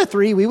 those other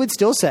 3, we would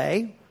still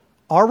say,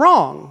 are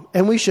wrong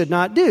and we should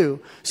not do.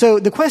 So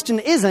the question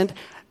isn't,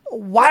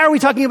 why are we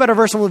talking about a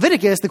verse from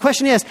Leviticus? The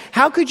question is,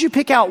 how could you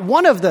pick out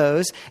one of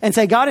those and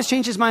say, God has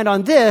changed his mind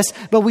on this,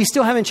 but we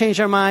still haven't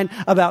changed our mind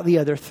about the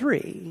other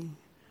 3?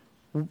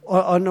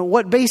 On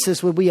what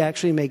basis would we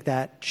actually make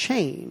that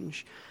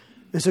change?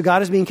 And so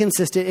God is being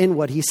consistent in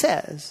what he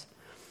says.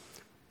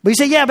 But you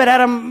say, yeah, but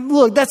Adam,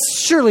 look, that's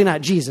surely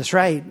not Jesus,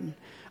 right?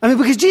 I mean,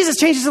 because Jesus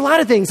changes a lot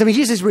of things. I mean,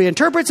 Jesus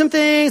reinterprets some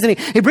things and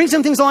he brings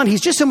some things along. He's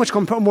just so much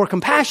more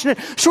compassionate.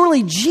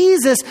 Surely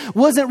Jesus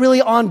wasn't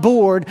really on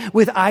board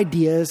with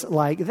ideas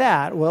like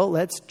that. Well,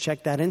 let's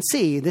check that and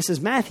see. This is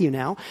Matthew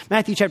now.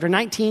 Matthew chapter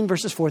 19,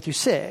 verses 4 through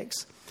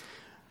 6.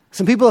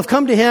 Some people have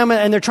come to him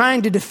and they're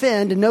trying to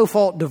defend a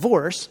no-fault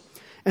divorce.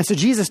 And so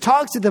Jesus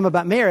talks to them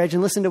about marriage,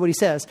 and listen to what he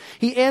says.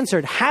 He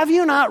answered, have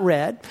you not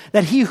read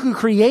that he who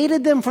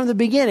created them from the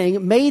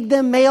beginning made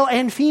them male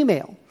and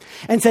female?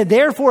 And said,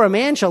 therefore a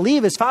man shall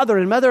leave his father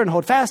and mother and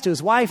hold fast to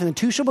his wife, and the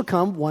 2 shall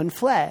become one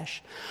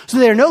flesh. So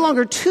they are no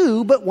longer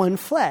 2, but one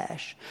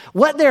flesh.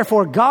 What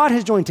therefore God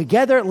has joined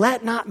together,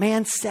 let not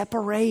man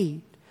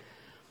separate.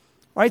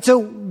 All right, so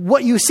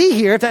what you see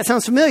here, if that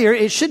sounds familiar,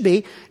 it should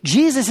be,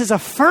 Jesus is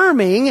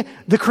affirming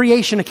the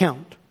creation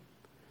account.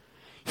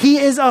 He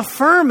is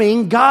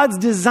affirming God's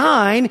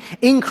design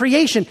in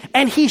creation.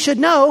 And he should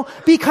know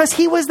because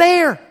he was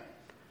there.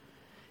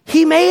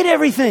 He made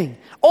everything.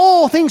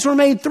 All things were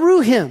made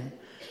through him.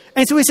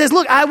 And so he says,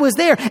 look, I was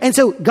there. And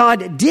so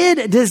God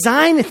did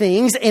design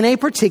things in a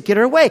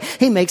particular way.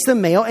 He makes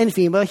them male and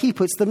female. He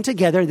puts them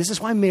together. This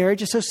is why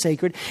marriage is so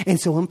sacred and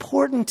so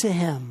important to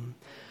him.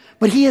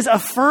 But he is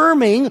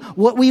affirming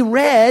what we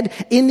read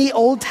in the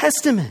Old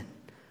Testament.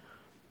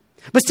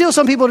 But still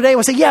some people today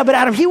will say, yeah, but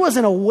Adam, he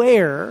wasn't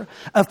aware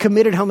of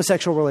committed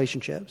homosexual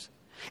relationships.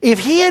 If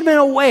he had been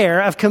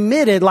aware of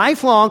committed,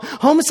 lifelong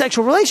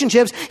homosexual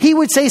relationships, he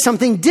would say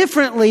something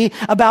differently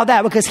about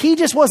that because he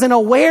just wasn't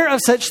aware of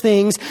such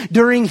things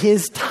during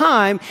his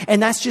time,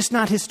 and that's just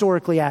not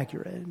historically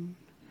accurate.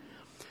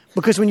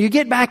 Because when you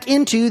get back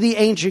into the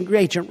ancient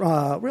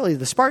really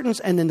the Spartans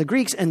and then the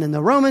Greeks and then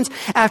the Romans,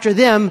 after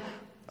them,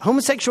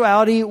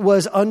 homosexuality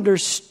was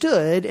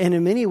understood and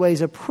in many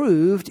ways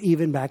approved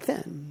even back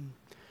then.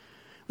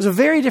 It was a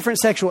very different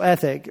sexual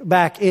ethic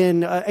back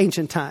in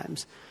ancient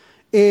times.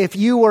 If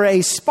you were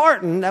a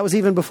Spartan, that was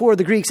even before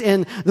the Greeks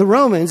and the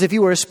Romans, if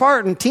you were a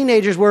Spartan,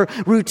 teenagers were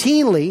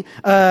routinely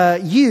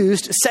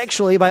used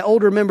sexually by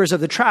older members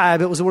of the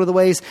tribe. It was one of the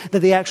ways that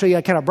they actually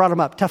kind of brought them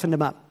up, toughened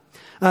them up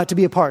to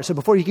be a part. So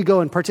before you could go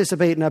and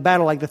participate in a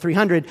battle like the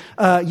 300,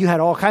 you had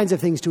all kinds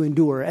of things to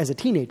endure as a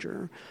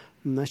teenager.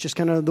 And that's just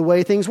kind of the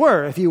way things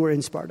were if you were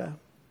in Sparta.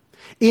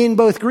 In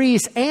both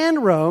Greece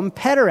and Rome,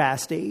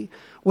 pederasty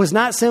was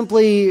not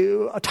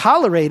simply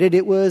tolerated,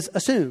 it was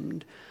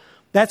assumed.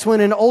 That's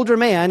when an older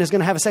man is going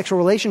to have a sexual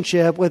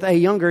relationship with a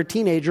younger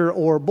teenager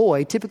or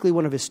boy, typically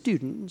one of his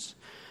students.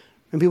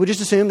 And people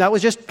just assumed that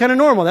was just kind of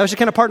normal. That was just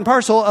kind of part and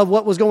parcel of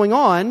what was going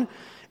on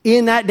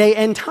in that day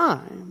and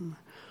time.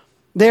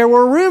 There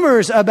were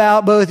rumors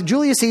about both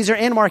Julius Caesar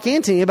and Mark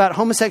Antony about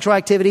homosexual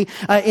activity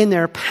in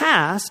their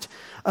past.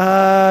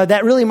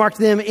 That really marked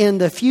them in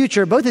the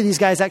future. Both of these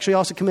guys actually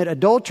also commit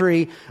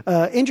adultery.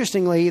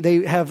 Interestingly,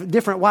 they have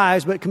different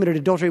wives, but committed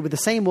adultery with the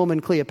same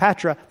woman,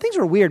 Cleopatra. Things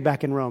were weird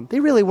back in Rome.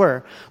 They really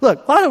were.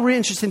 Look, a lot of really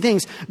interesting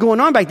things going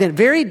on back then.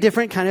 Very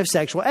different kind of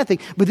sexual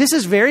ethic. But this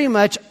is very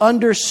much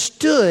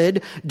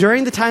understood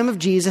during the time of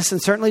Jesus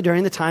and certainly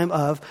during the time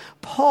of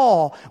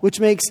Paul, which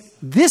makes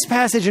this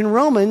passage in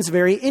Romans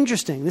very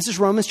interesting. This is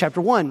Romans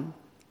chapter 1.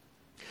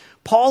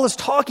 Paul is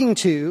talking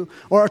to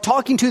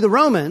the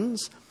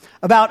Romans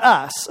about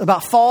us,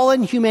 about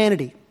fallen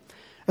humanity,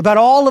 about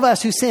all of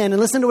us who sin.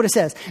 And listen to what it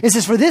says. It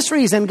says, for this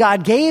reason,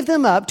 God gave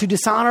them up to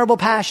dishonorable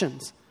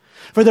passions.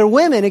 For their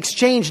women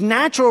exchanged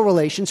natural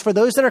relations for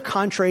those that are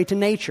contrary to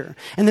nature.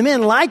 And the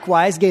men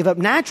likewise gave up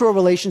natural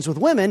relations with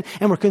women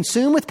and were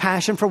consumed with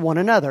passion for one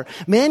another.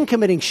 Men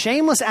committing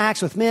shameless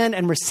acts with men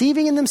and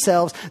receiving in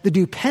themselves the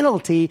due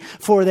penalty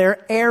for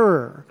their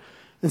error.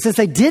 And since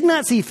they did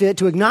not see fit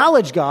to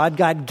acknowledge God,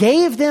 God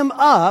gave them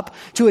up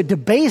to a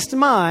debased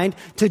mind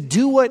to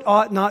do what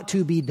ought not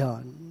to be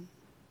done.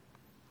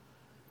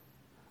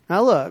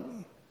 Now look,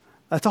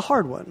 that's a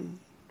hard one.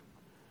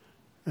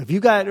 If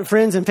you've got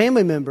friends and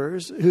family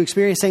members who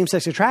experience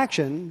same-sex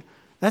attraction,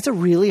 that's a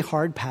really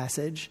hard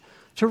passage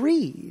to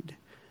read.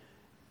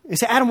 You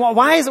say, Adam,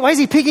 why is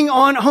he picking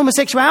on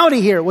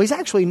homosexuality here? Well, he's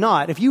actually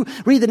not. If you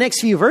read the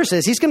next few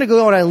verses, he's going to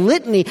go on a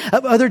litany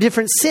of other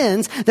different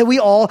sins that we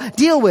all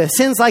deal with.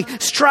 Sins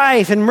like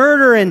strife and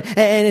murder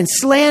and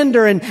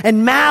slander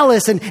and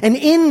malice and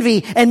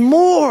envy and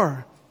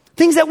more.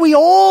 Things that we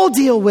all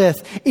deal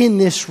with in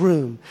this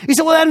room. You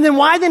say, well, Adam, then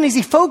why then is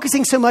he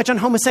focusing so much on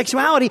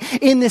homosexuality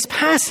in this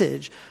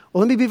passage?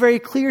 Well, let me be very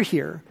clear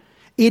here.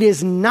 It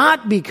is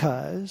not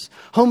because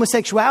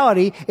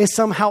homosexuality is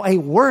somehow a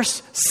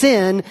worse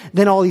sin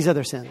than all these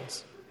other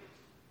sins.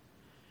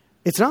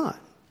 It's not.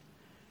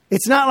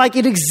 It's not like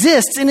it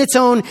exists in its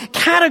own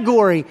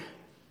category.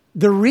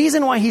 The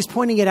reason why he's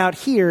pointing it out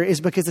here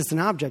is because it's an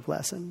object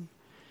lesson.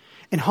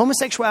 In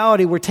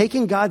homosexuality, we're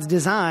taking God's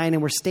design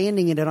and we're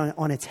standing it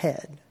on its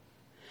head.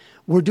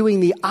 We're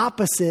doing the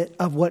opposite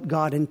of what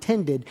God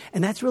intended.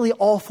 And that's really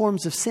all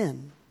forms of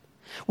sin.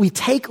 We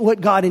take what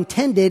God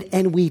intended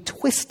and we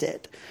twist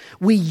it.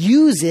 We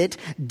use it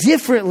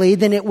differently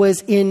than it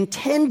was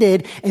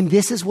intended. And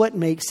this is what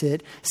makes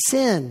it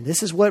sin.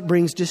 This is what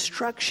brings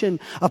destruction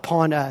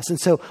upon us. And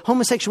so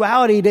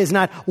homosexuality is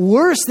not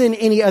worse than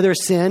any other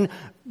sin.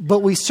 But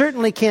we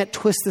certainly can't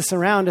twist this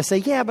around to say,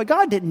 yeah, but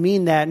God didn't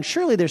mean that. And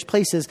surely there's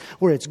places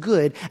where it's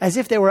good, as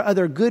if there were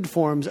other good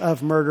forms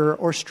of murder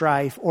or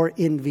strife or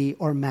envy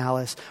or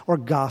malice or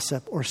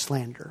gossip or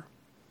slander.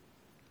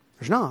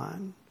 There's not.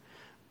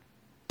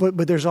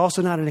 But there's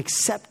also not an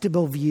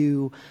acceptable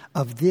view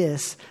of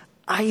this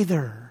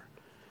either.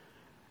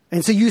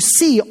 And so you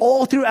see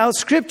all throughout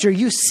Scripture,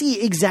 you see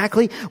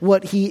exactly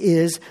what he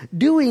is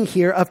doing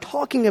here of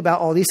talking about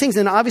all these things.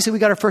 And obviously we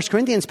got our 1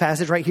 Corinthians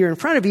passage right here in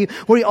front of you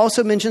where he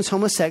also mentions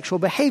homosexual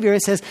behavior.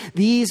 It says,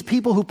 these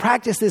people who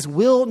practice this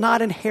will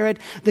not inherit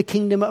the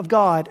kingdom of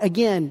God.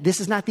 Again, this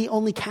is not the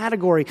only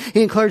category. It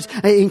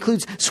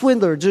includes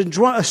swindlers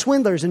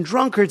and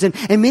drunkards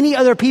and many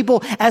other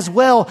people as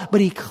well.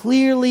 But he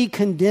clearly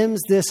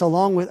condemns this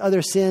along with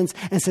other sins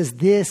and says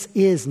this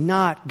is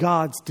not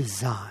God's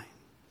design.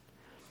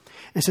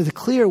 And so the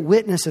clear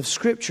witness of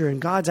Scripture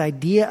and God's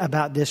idea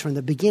about this from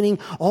the beginning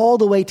all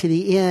the way to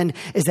the end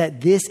is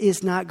that this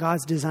is not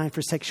God's design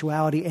for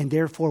sexuality, and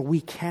therefore we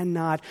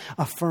cannot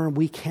affirm,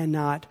 we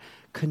cannot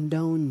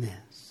condone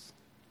this.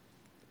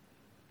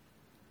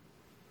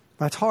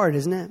 That's hard,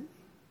 isn't it?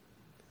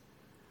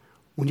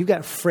 When you've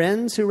got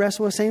friends who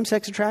wrestle with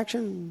same-sex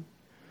attraction,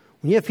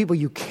 when you have people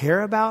you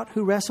care about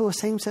who wrestle with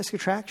same-sex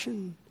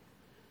attraction,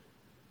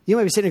 you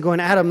might be sitting there going,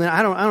 Adam,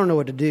 I don't know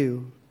what to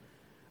do.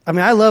 I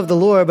mean, I love the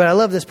Lord, but I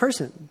love this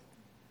person.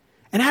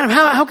 And Adam,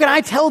 how can I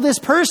tell this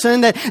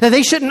person that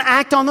they shouldn't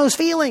act on those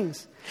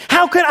feelings?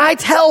 How could I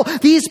tell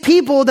these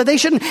people that they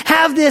shouldn't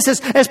have this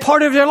as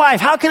part of their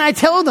life? How can I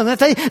tell them that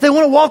they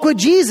want to walk with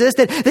Jesus,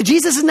 that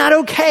Jesus is not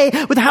okay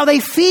with how they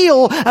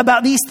feel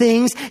about these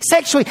things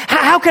sexually?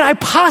 How can I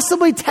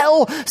possibly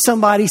tell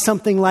somebody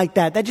something like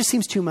that? That just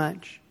seems too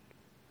much.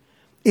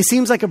 It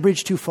seems like a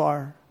bridge too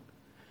far.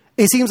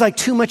 It seems like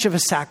too much of a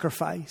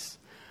sacrifice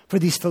for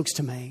these folks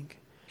to make.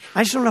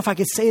 I just don't know if I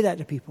could say that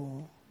to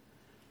people.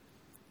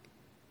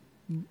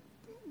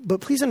 But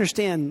please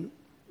understand,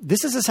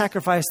 this is a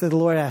sacrifice that the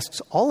Lord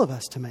asks all of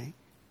us to make.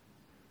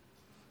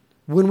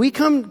 When we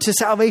come to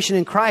salvation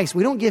in Christ,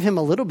 we don't give him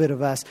a little bit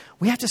of us.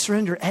 We have to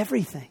surrender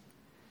everything.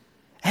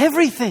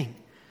 Everything.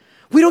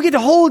 We don't get to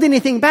hold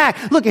anything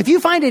back. Look, if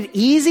you find it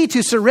easy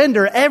to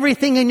surrender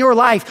everything in your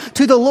life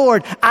to the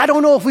Lord, I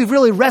don't know if we've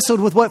really wrestled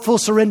with what full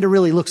surrender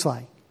really looks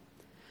like.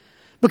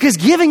 Because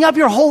giving up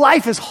your whole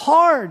life is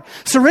hard.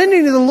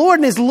 Surrendering to the Lord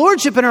and his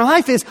lordship in our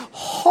life is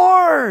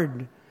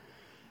hard.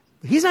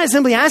 He's not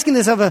simply asking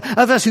this of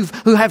us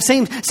who have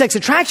same-sex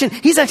attraction.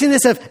 He's asking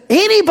this of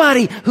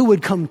anybody who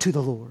would come to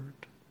the Lord.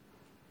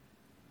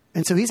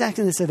 And so he's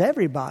asking this of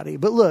everybody.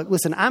 But look,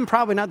 listen, I'm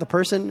probably not the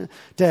person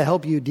to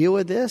help you deal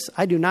with this.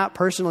 I do not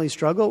personally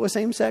struggle with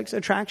same-sex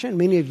attraction.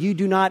 Many of you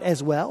do not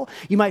as well.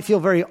 You might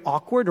feel very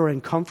awkward or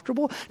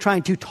uncomfortable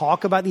trying to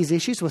talk about these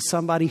issues with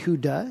somebody who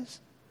does.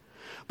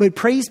 But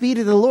praise be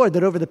to the Lord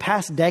that over the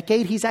past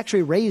decade, he's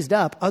actually raised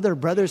up other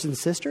brothers and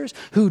sisters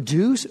who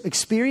do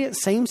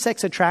experience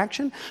same-sex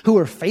attraction, who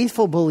are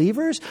faithful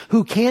believers,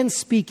 who can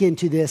speak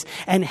into this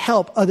and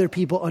help other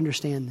people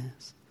understand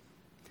this.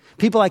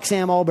 People like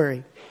Sam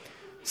Allberry.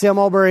 Sam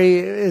Allberry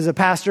is a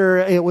pastor,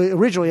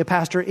 originally a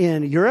pastor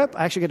in Europe.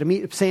 I actually got to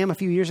meet Sam a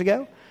few years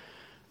ago.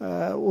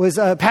 was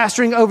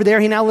pastoring over there.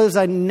 He now lives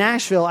in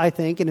Nashville, I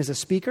think, and is a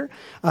speaker.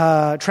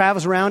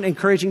 Travels around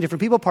encouraging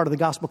different people, part of the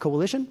Gospel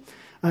Coalition.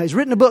 He's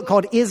written a book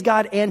called Is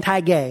God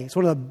Anti-Gay? It's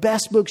one of the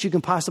best books you can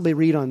possibly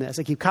read on this.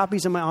 I keep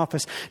copies in my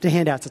office to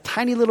hand out. It's a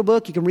tiny little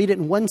book. You can read it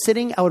in one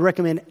sitting. I would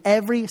recommend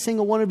every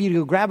single one of you to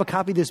go grab a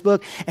copy of this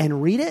book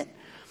and read it,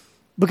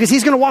 because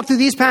he's going to walk through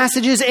these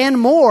passages and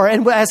more.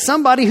 And as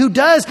somebody who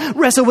does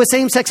wrestle with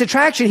same-sex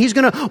attraction, he's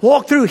going to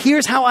walk through,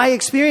 here's how I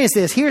experience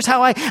this. Here's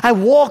how I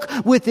walk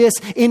with this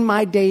in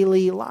my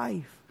daily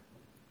life.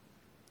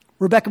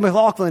 Rebecca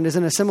McLaughlin is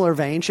in a similar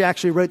vein. She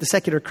actually wrote the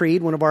Secular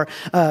Creed, one of our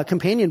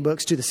companion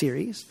books to the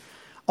series.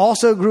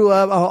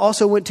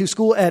 Also went to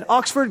school at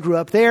Oxford, grew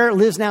up there,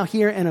 lives now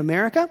here in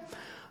America.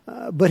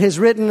 But has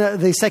written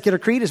the Secular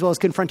Creed as well as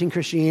Confronting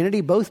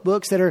Christianity, both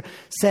books that are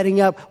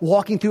setting up,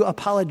 walking through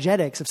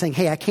apologetics of saying,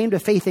 hey, I came to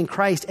faith in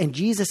Christ and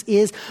Jesus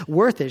is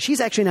worth it. She's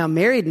actually now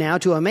married now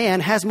to a man,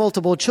 has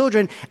multiple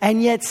children,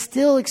 and yet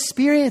still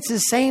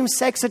experiences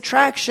same-sex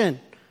attraction,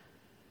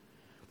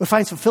 but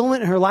finds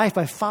fulfillment in her life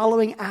by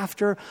following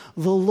after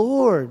the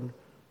Lord.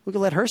 We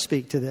can let her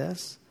speak to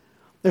this.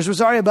 There's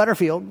Rosaria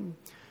Butterfield.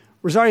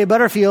 Rosaria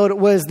Butterfield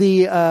was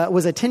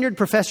a tenured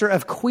professor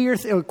of queer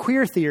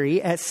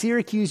theory at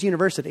Syracuse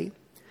University,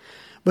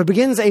 but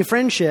begins a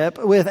friendship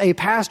with a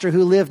pastor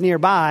who lived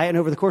nearby, and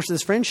over the course of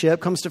this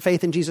friendship comes to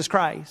faith in Jesus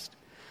Christ.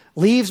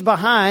 Leaves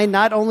behind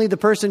not only the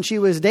person she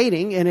was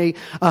dating in a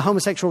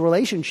homosexual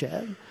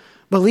relationship,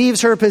 but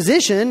leaves her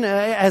position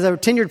as a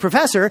tenured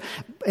professor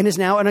and is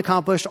now an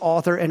accomplished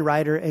author and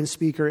writer and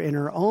speaker in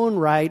her own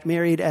right,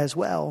 married as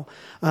well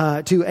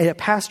to a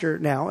pastor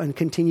now, and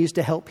continues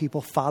to help people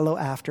follow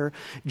after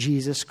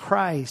Jesus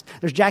Christ.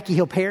 There's Jackie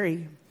Hill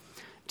Perry.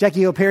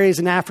 Jackie Hill Perry is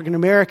an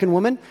African-American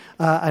woman,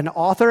 an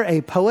author,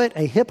 a poet,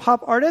 a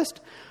hip-hop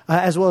artist,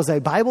 as well as a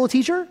Bible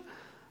teacher.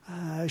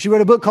 She wrote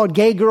a book called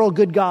Gay Girl,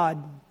 Good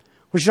God,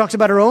 where she talks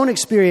about her own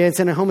experience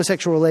in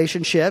homosexual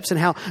relationships and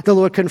how the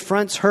Lord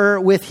confronts her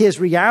with his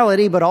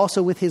reality, but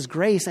also with his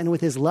grace and with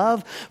his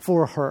love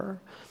for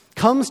her.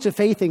 Comes to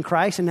faith in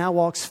Christ and now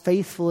walks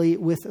faithfully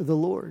with the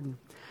Lord.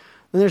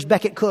 Then there's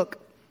Becket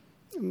Cook.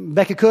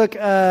 Becket Cook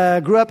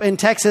grew up in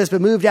Texas, but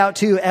moved out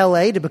to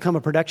LA to become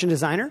a production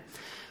designer.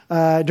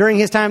 During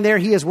his time there,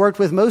 he has worked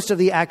with most of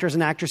the actors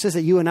and actresses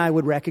that you and I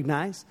would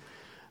recognize.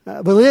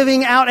 But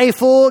living out a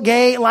full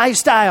gay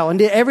lifestyle and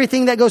did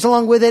everything that goes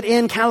along with it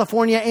in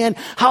California and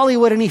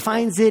Hollywood, and he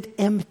finds it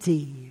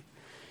empty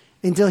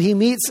until he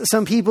meets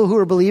some people who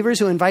are believers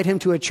who invite him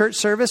to a church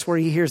service where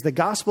he hears the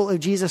gospel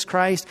of Jesus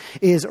Christ,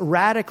 is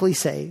radically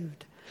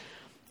saved.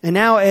 And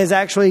now has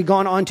actually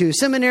gone on to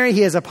seminary.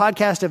 He has a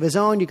podcast of his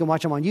own. You can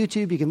watch him on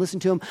YouTube. You can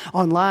listen to him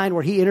online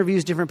where he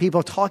interviews different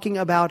people talking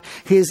about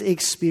his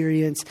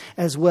experience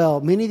as well.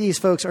 Many of these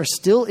folks are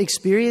still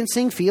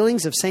experiencing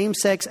feelings of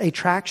same-sex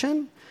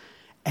attraction,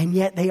 and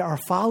yet they are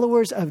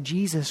followers of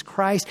Jesus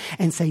Christ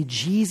and say,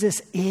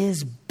 Jesus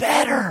is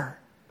better.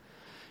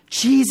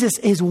 Jesus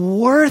is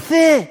worth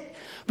it.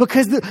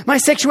 Because my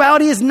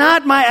sexuality is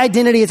not my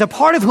identity. It's a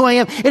part of who I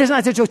am. It is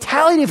not the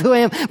totality of who I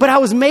am. But I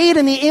was made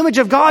in the image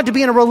of God to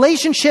be in a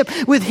relationship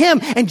with him.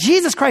 And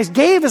Jesus Christ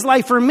gave his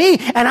life for me.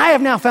 And I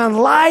have now found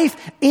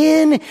life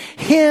in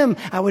him.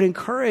 I would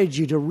encourage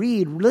you to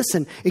read,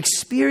 listen,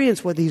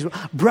 experience what these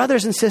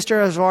brothers and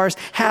sisters of ours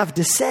have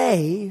to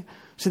say,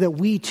 so that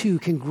we too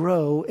can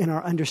grow in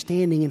our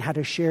understanding and how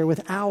to share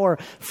with our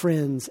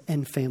friends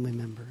and family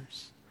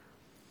members.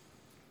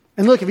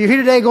 And look, if you're here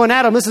today going,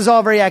 Adam, this is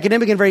all very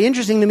academic and very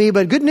interesting to me,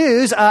 but good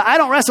news, I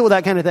don't wrestle with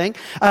that kind of thing.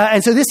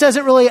 And so this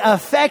doesn't really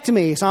affect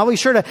me. So I'll be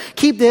sure to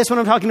keep this when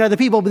I'm talking to other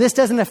people, but this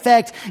doesn't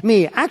affect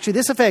me. Actually,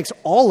 this affects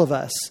all of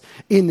us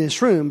in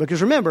this room.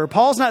 Because remember,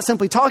 Paul's not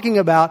simply talking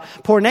about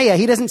porneia.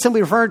 He doesn't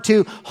simply refer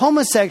to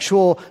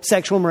homosexual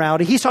sexual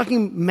immorality. He's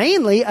talking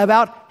mainly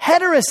about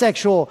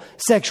heterosexual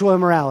sexual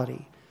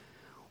immorality,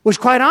 which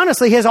quite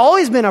honestly has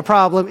always been a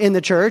problem in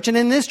the church and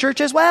in this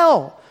church as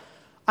well.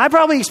 I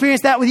probably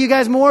experienced that with you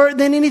guys more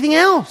than anything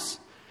else.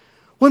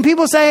 When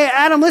people say,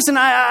 Adam, listen,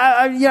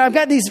 I've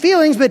got these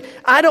feelings, but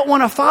I don't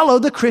want to follow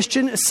the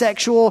Christian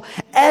sexual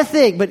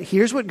ethic. But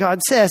here's what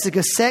God says,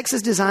 because sex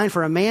is designed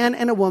for a man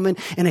and a woman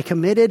in a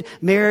committed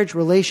marriage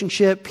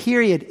relationship,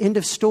 period. End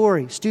of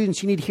story.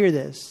 Students, you need to hear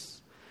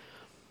this.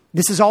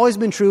 This has always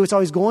been true. It's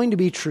always going to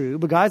be true.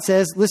 But God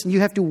says, listen,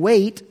 you have to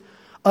wait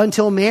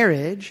until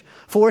marriage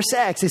for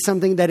sex. It's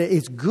something that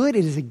is good.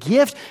 It is a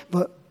gift,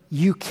 but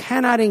you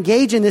cannot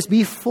engage in this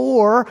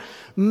before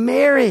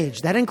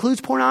marriage. That includes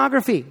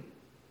pornography.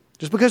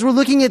 Just because we're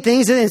looking at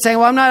things and saying,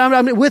 well,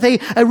 I'm with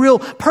a real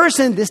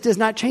person, this does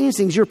not change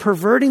things. You're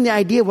perverting the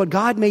idea of what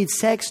God made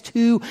sex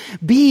to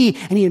be,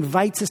 and he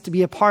invites us to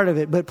be a part of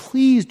it. But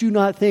please do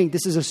not think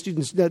this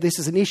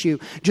is an issue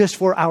just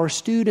for our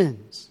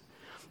students.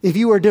 If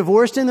you are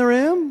divorced in the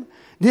room,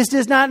 this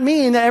does not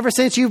mean that ever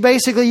since you've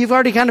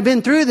already kind of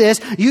been through this,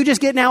 you just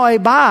get now a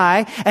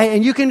bye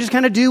and you can just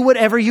kind of do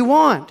whatever you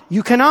want.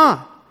 You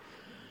cannot.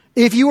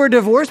 If you are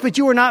divorced but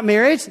you are not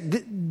married,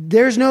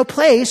 there's no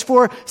place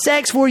for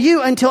sex for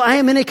you until I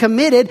am in a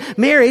committed,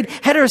 married,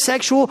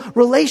 heterosexual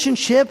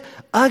relationship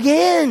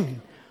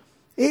again.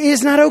 It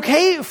is not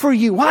okay for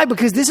you. Why?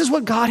 Because this is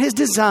what God has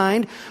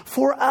designed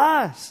for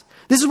us.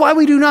 This is why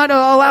we do not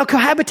allow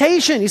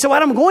cohabitation. You say,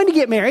 well, I'm going to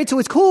get married, so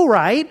it's cool,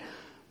 right?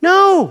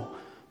 No.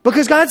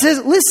 Because God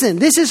says, listen,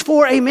 this is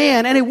for a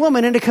man and a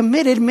woman in a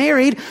committed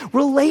married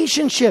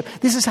relationship.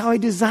 This is how I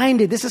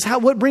designed it. This is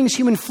what brings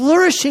human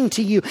flourishing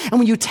to you. And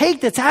when you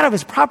take this out of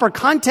its proper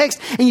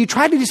context and you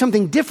try to do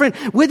something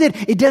different with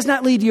it, it does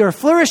not lead to your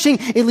flourishing.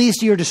 It leads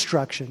to your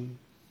destruction.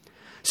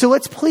 So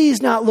let's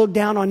please not look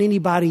down on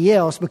anybody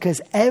else,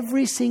 because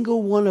every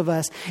single one of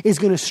us is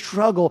going to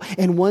struggle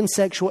in one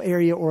sexual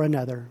area or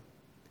another.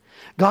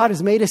 God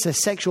has made us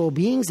as sexual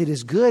beings. It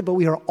is good, but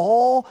we are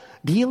all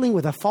dealing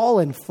with a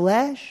fallen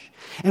flesh.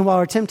 And while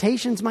our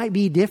temptations might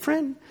be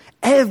different,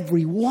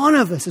 every one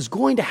of us is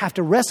going to have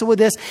to wrestle with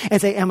this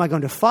and say, am I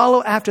going to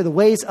follow after the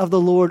ways of the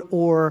Lord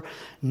or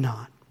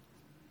not?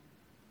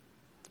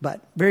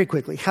 But very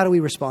quickly, how do we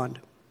respond?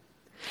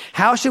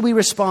 How should we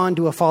respond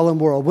to a fallen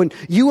world? When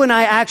you and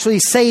I actually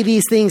say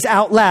these things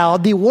out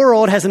loud, the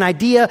world has an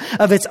idea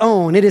of its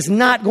own. It is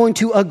not going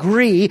to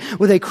agree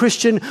with a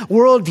Christian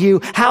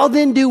worldview. How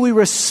then do we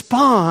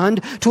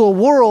respond to a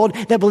world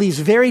that believes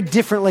very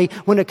differently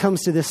when it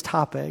comes to this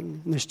topic?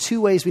 And there's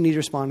two ways we need to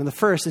respond. And the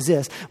first is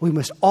this: we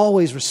must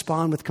always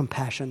respond with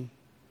compassion.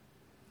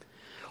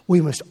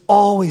 We must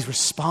always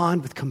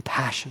respond with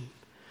compassion.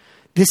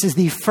 This is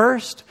the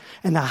first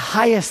and the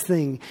highest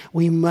thing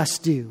we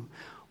must do.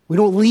 We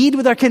don't lead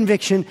with our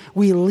conviction.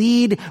 We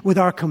lead with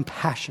our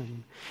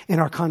compassion in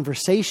our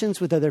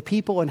conversations with other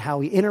people and how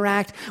we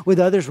interact with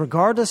others,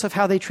 regardless of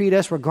how they treat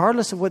us,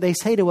 regardless of what they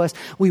say to us.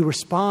 We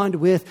respond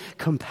with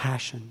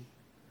compassion.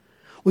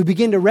 We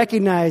begin to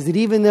recognize that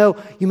even though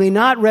you may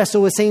not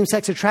wrestle with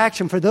same-sex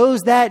attraction, for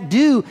those that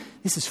do,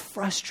 this is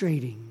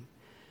frustrating.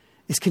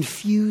 It's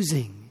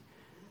confusing.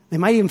 They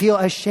might even feel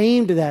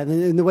ashamed of that,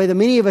 in the way that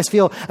many of us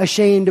feel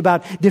ashamed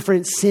about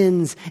different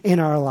sins in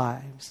our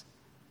lives.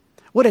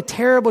 What a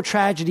terrible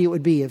tragedy it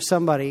would be if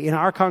somebody in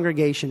our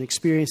congregation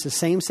experienced the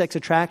same-sex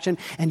attraction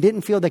and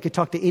didn't feel they could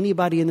talk to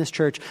anybody in this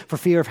church for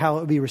fear of how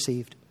it would be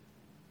received.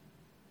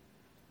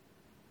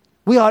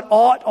 We ought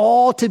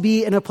all to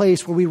be in a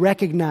place where we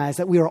recognize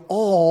that we are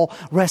all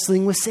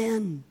wrestling with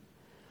sin.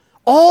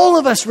 All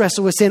of us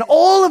wrestle with sin.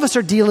 All of us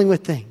are dealing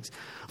with things.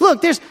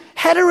 Look, there's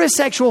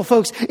heterosexual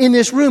folks in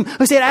this room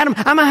who say, Adam,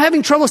 I'm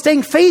having trouble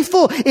staying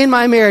faithful in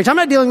my marriage. I'm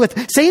not dealing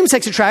with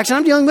same-sex attraction.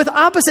 I'm dealing with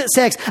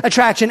opposite-sex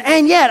attraction.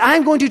 And yet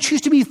I'm going to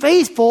choose to be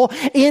faithful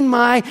in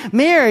my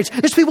marriage.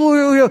 There's people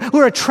who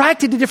are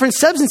attracted to different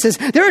substances.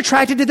 They're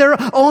attracted to their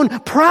own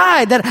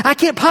pride, that I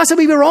can't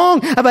possibly be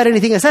wrong about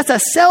anything else. That's a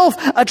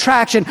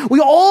self-attraction. We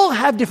all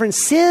have different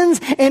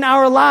sins in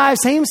our lives.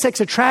 Same-sex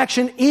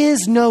attraction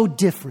is no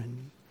different.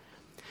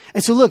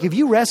 And so look, if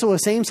you wrestle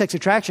with same-sex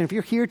attraction, if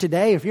you're here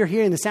today, if you're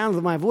hearing the sound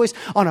of my voice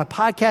on a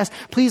podcast,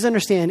 please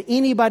understand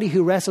anybody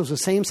who wrestles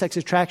with same-sex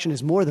attraction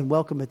is more than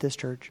welcome at this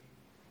church.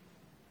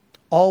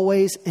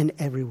 Always and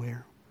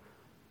everywhere.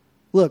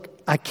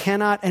 Look, I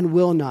cannot and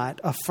will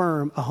not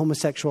affirm a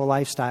homosexual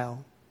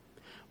lifestyle,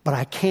 but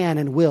I can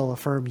and will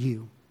affirm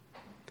you.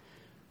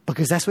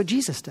 Because that's what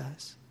Jesus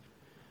does.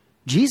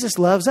 Jesus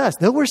loves us,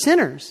 though we're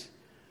sinners,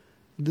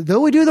 though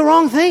we do the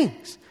wrong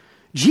things.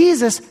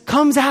 Jesus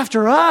comes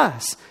after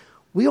us.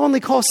 We only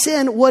call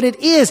sin what it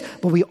is,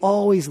 but we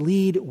always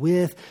lead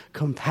with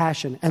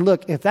compassion. And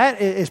look, if that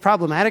is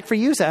problematic for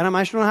you, say, Adam,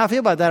 I don't know how I feel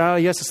about that. Oh,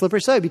 you're just a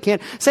slippery slope. You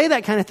can't say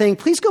that kind of thing.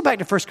 Please go back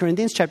to 1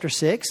 Corinthians chapter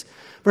 6,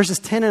 verses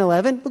 10 and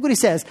 11. Look what he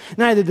says.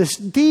 Neither the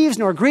thieves,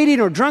 nor greedy,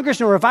 nor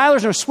drunkards, nor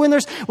revilers, nor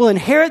swindlers will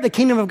inherit the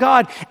kingdom of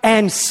God.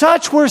 And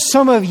such were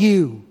some of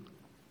you.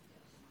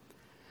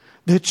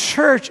 The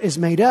church is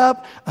made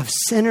up of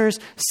sinners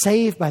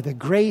saved by the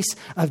grace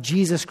of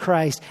Jesus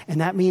Christ.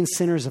 And that means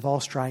sinners of all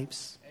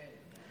stripes.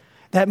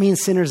 That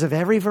means sinners of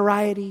every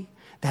variety.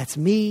 That's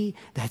me.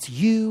 That's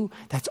you.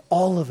 That's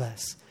all of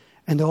us.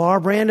 And though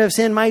our brand of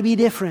sin might be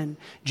different,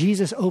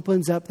 Jesus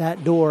opens up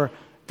that door.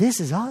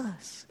 This is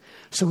us.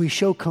 So we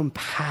show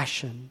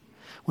compassion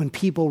when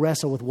people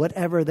wrestle with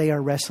whatever they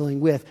are wrestling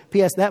with.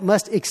 P.S. That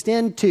must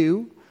extend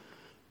to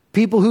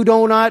people who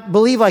do not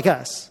believe like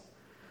us.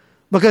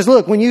 Because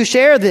look, when you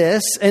share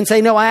this and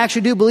say, no, I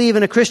actually do believe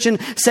in a Christian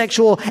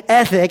sexual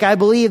ethic. I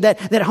believe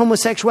that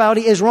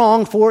homosexuality is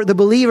wrong for the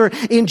believer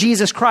in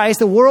Jesus Christ.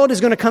 The world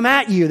is going to come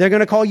at you. They're going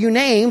to call you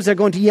names. They're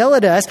going to yell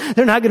at us.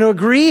 They're not going to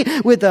agree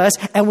with us.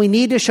 And we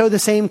need to show the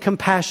same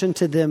compassion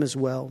to them as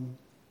well.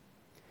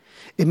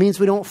 It means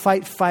we don't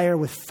fight fire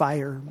with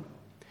fire.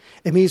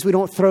 It means we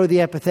don't throw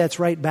the epithets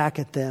right back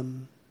at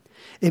them.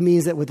 It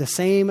means that with the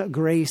same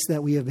grace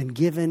that we have been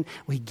given,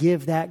 we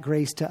give that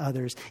grace to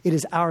others. It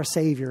is our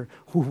Savior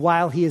who,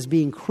 while he is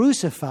being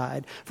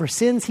crucified for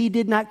sins he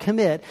did not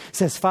commit,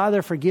 says,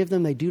 Father, forgive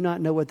them. They do not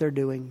know what they're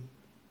doing.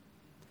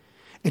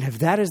 And if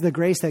that is the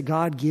grace that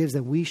God gives,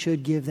 then we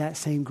should give that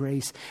same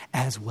grace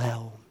as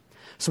well.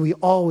 So we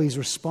always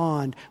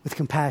respond with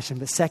compassion.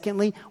 But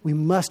secondly, we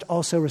must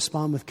also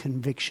respond with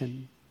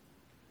conviction.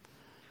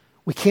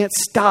 We can't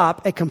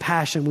stop at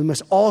compassion. We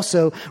must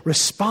also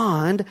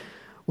respond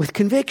with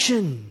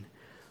conviction.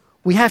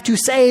 We have to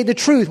say the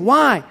truth.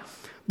 Why?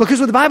 Because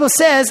what the Bible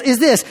says is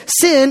this: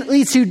 sin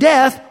leads to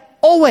death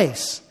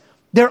always.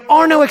 There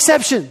are no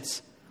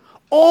exceptions.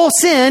 All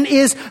sin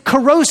is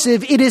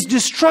corrosive. It is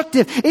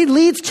destructive. It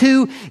leads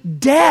to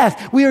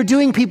death. We are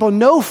doing people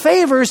no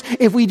favors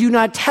if we do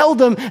not tell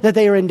them that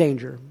they are in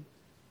danger.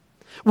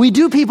 We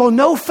do people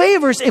no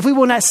favors if we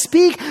will not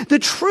speak the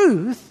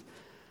truth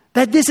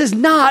that this is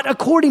not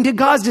according to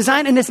God's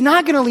design, and it's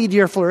not going to lead to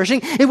your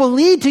flourishing. It will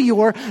lead to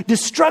your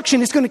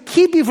destruction. It's going to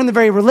keep you from the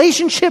very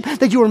relationship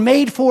that you were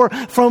made for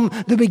from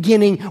the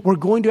beginning. We're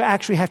going to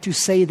actually have to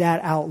say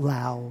that out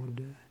loud.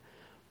 And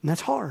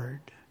that's hard.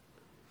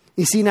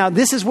 You see, now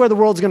this is where the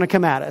world's going to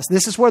come at us.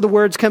 This is where the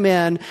words come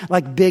in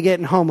like bigot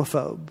and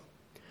homophobe.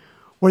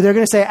 Where they're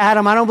going to say,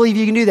 Adam, I don't believe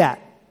you can do that.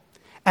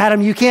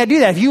 Adam, you can't do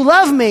that. If you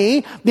love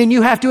me, then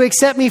you have to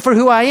accept me for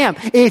who I am.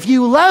 If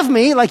you love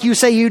me, like you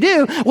say you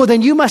do, well,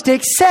 then you must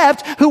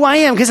accept who I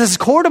am, because this is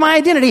core to my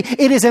identity.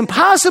 It is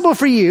impossible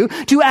for you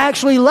to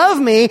actually love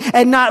me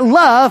and not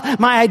love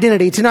my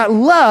identity, to not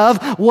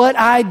love what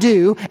I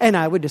do, and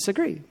I would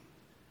disagree.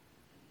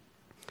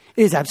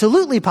 It is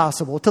absolutely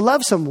possible to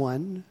love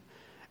someone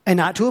and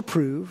not to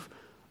approve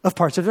of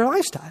parts of their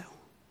lifestyle.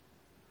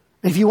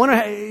 If you want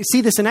to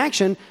see this in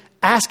action,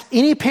 ask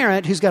any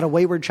parent who's got a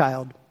wayward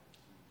child.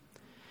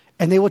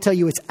 And they will tell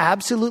you it's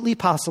absolutely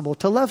possible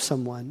to love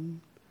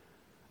someone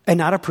and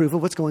not approve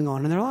of what's going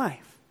on in their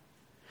life.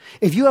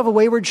 If you have a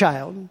wayward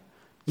child,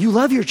 you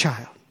love your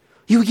child.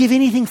 You would give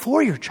anything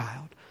for your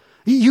child.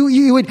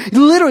 You would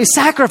literally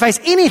sacrifice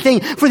anything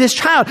for this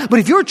child. But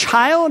if your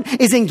child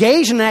is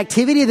engaged in an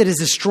activity that is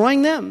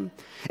destroying them,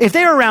 if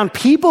they're around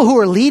people who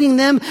are leading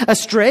them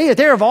astray, if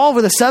they're involved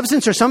with a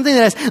substance or something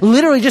that is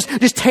literally just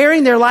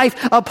tearing their life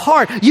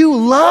apart, you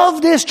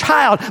love this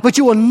child, but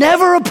you will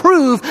never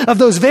approve of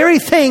those very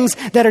things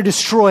that are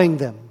destroying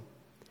them.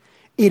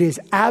 It is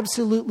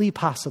absolutely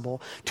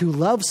possible to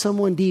love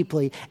someone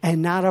deeply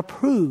and not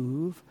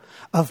approve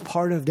of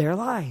part of their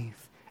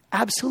life.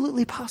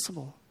 Absolutely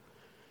possible.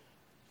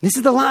 This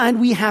is the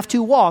line we have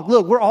to walk.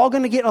 Look, we're all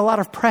going to get a lot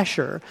of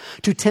pressure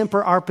to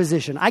temper our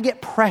position. I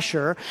get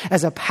pressure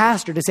as a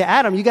pastor to say,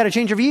 Adam, you got to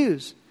change your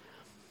views.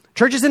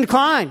 Church is in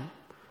decline.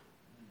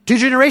 2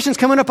 generations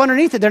coming up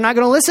underneath it. They're not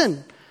going to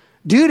listen.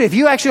 Dude, if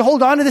you actually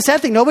hold on to this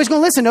ethic, nobody's going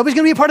to listen. Nobody's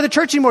going to be a part of the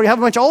church anymore. You have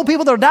a bunch of old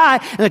people that will die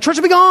and the church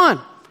will be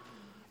gone.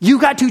 You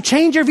got to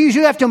change your views.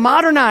 You have to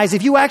modernize.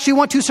 If you actually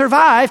want to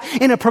survive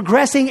in a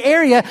progressing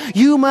area,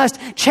 you must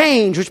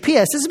change. Which,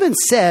 P.S., this has been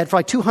said for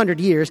like 200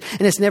 years,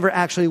 and it's never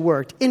actually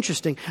worked.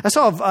 Interesting. I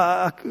saw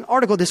an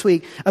article this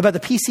week about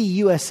the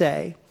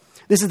PCUSA.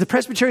 This is the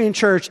Presbyterian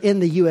Church in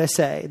the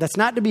USA. That's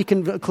not to be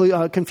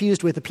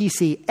confused with the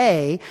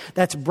PCA.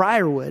 That's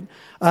Briarwood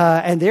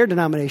and their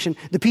denomination.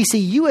 The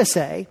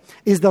PCUSA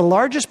is the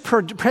largest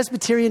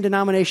Presbyterian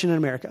denomination in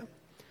America.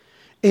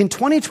 In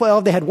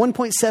 2012, they had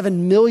 1.7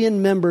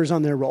 million members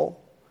on their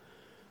roll.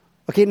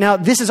 Okay, now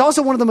this is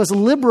also one of the most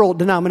liberal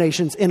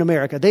denominations in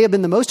America. They have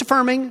been the most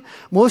affirming,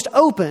 most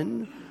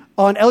open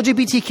on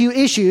LGBTQ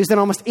issues than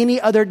almost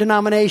any other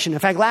denomination. In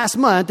fact, last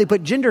month they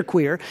put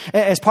genderqueer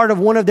as part of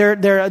one of their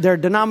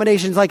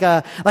denominations, like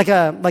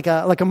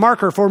a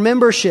marker for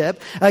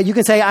membership. You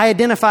can say, I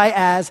identify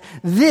as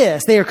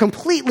this. They are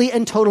completely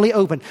and totally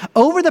open.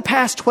 Over the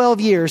past 12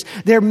 years,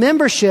 their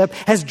membership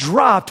has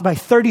dropped by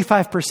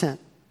 35%.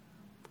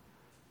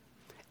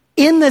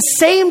 In the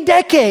same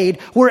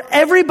decade where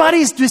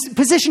everybody's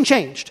position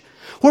changed,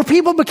 where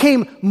people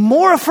became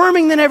more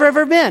affirming than they've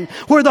ever been,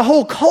 where the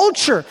whole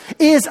culture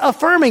is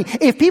affirming.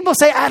 If people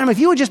say, Adam, if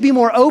you would just be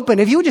more open,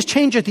 if you would just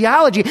change your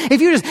theology,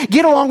 if you just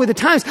get along with the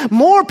times,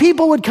 more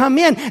people would come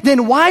in,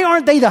 then why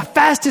aren't they the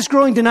fastest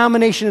growing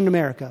denomination in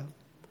America?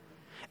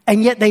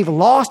 And yet they've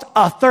lost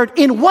a third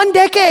in one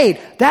decade.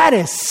 That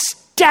is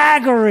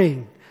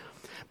staggering.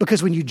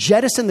 Because when you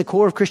jettison the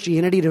core of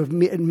Christianity to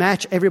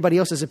match everybody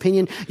else's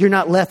opinion, you're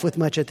not left with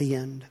much at the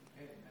end.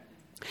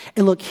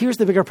 And look, here's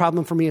the bigger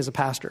problem for me as a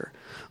pastor.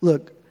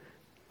 Look,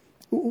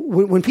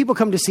 when people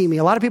come to see me,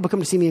 a lot of people come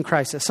to see me in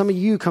crisis. Some of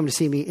you come to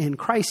see me in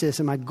crisis,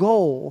 and my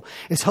goal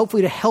is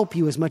hopefully to help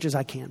you as much as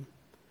I can.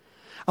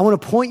 I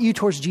want to point you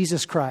towards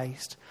Jesus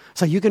Christ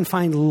so you can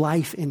find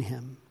life in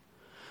him.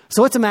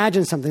 So let's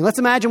imagine something. Let's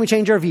imagine we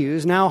change our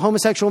views. Now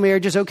homosexual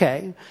marriage is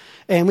okay.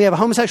 And we have a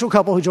homosexual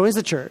couple who joins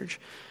the church.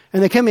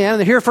 And they come in and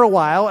they're here for a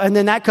while. And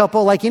then that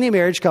couple, like any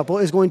marriage couple,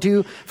 is going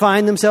to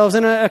find themselves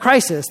in a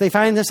crisis. They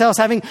find themselves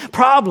having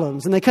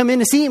problems. And they come in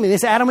to see me. They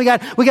say, Adam, we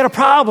got a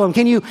problem.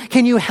 Can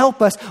you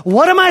help us?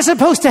 What am I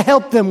supposed to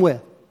help them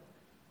with?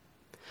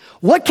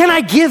 What can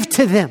I give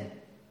to them?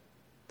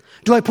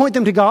 Do I point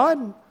them to God?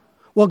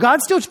 Well,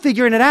 God's still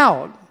figuring it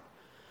out.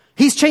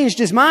 He's changed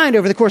his mind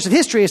over the course of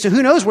history, so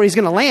who knows where he's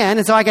going to land.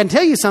 And so I can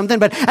tell you something,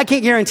 but I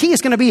can't guarantee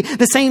it's going to be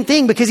the same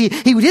thing, because he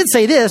did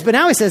say this, but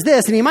now he says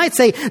this, and he might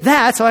say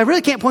that. So I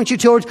really can't point you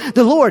towards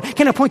the Lord.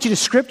 Can I point you to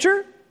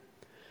Scripture?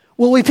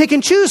 Well, we pick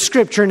and choose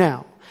Scripture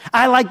now.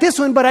 I like this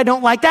one, but I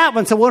don't like that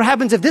one. So what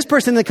happens if this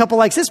person in the couple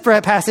likes this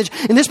passage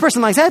and this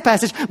person likes that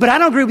passage, but I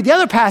don't agree with the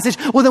other passage?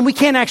 Well, then we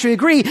can't actually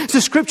agree. So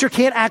Scripture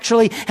can't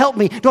actually help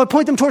me. Do I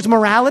point them towards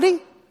morality?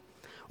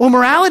 Well,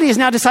 morality is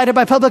now decided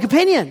by public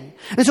opinion.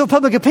 And so if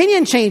public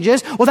opinion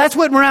changes, well, that's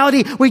what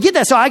morality, we get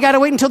that. So I got to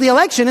wait until the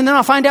election, and then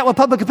I'll find out what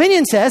public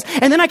opinion says,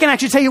 and then I can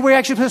actually tell you where you're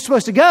actually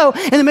supposed to go,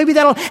 and then maybe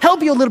that'll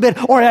help you a little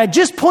bit. Or I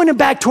just point them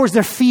back towards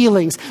their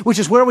feelings, which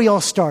is where we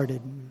all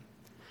started.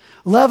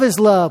 Love is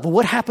love. Well,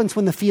 what happens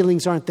when the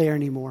feelings aren't there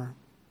anymore?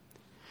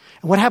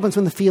 And what happens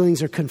when the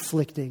feelings are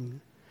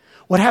conflicting?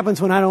 What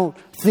happens when I don't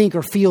think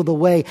or feel the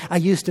way I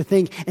used to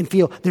think and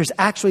feel? There's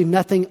actually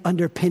nothing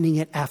underpinning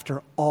it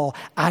after all.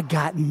 I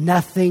got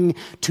nothing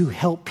to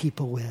help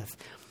people with.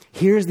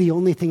 Here's the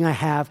only thing I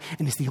have,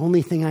 and it's the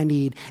only thing I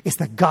need. It's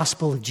the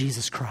gospel of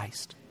Jesus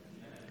Christ.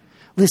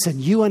 Listen,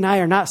 you and I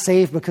are not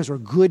saved because we're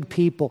good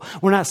people.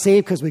 We're not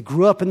saved because we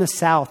grew up in the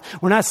South.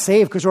 We're not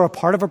saved because we're a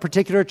part of a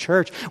particular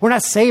church. We're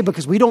not saved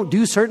because we don't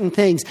do certain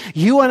things.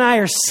 You and I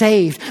are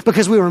saved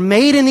because we were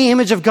made in the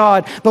image of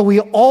God, but we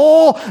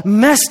all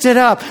messed it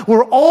up.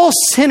 We're all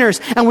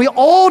sinners, and we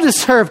all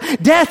deserve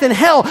death and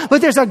hell.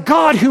 But there's a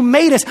God who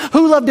made us,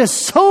 who loved us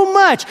so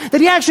much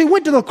that he actually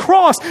went to the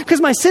cross because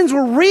my sins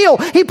were real.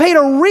 He paid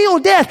a real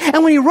death.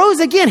 And when he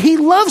rose again, he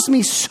loves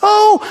me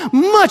so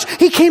much.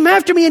 He came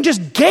after me and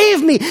just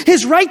gave me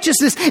his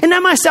righteousness. And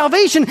now my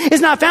salvation is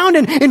not found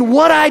in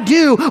what I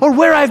do or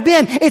where I've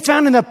been. It's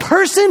found in the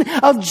person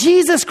of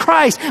Jesus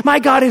Christ. My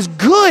God is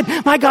good.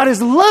 My God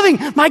is loving.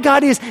 My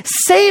God is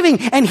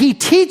saving. And he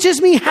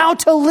teaches me how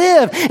to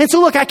live. And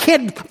so look, I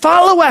can't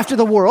follow after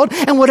the world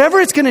and whatever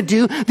it's going to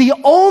do. The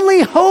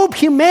only hope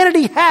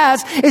humanity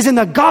has is in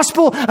the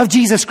gospel of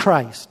Jesus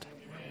Christ.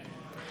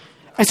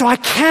 And so I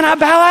cannot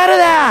bow out of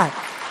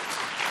that.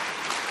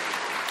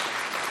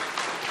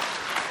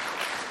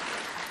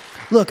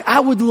 Look, I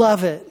would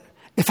love it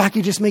if I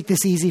could just make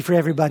this easy for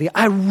everybody.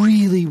 I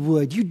really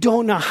would. You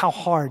don't know how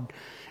hard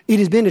it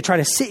has been to try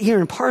to sit here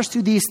and parse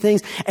through these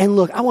things. And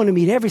look, I want to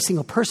meet every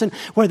single person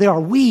where they are.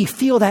 We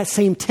feel that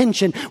same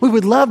tension. We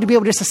would love to be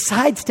able just to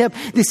sidestep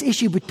this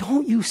issue. But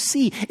don't you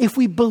see, if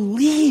we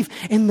believe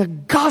in the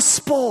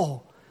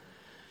gospel,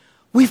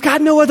 we've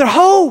got no other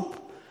hope.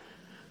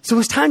 So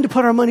it's time to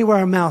put our money where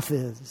our mouth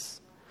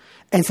is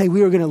and say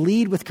we are going to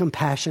lead with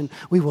compassion.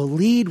 We will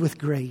lead with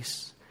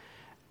grace.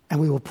 And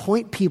we will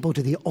point people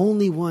to the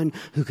only one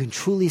who can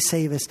truly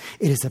save us.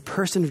 It is the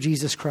person of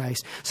Jesus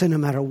Christ. So no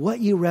matter what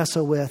you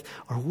wrestle with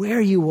or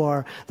where you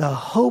are, the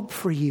hope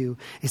for you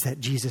is that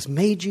Jesus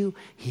made you,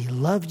 he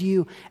loved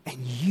you, and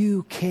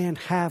you can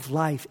have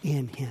life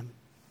in him.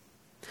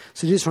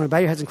 So just want to bow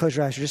your heads and close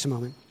your eyes for just a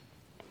moment.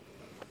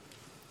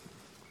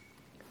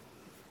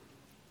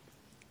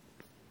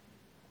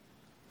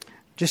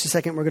 Just a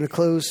second, we're going to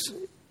close.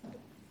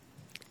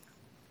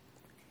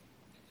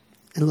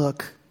 And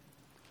look,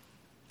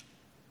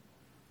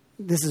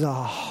 this is a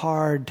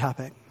hard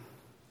topic.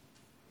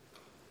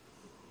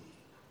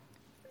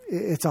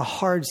 It's a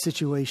hard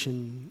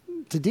situation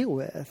to deal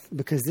with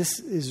because this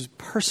is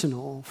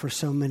personal for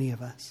so many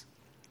of us.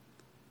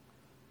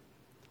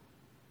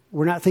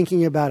 We're not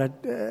thinking about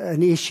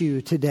an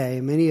issue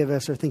today. Many of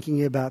us are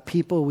thinking about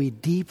people we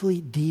deeply,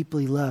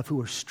 deeply love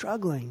who are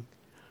struggling,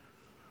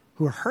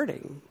 who are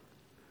hurting.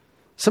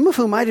 Some of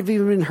whom might have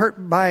even been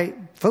hurt by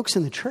folks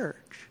in the church.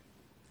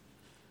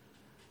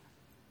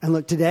 And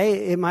look,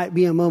 today it might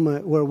be a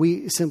moment where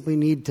we simply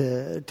need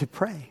to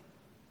pray.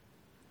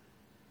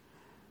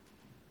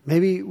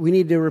 Maybe we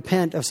need to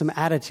repent of some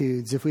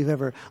attitudes if we've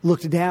ever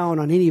looked down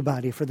on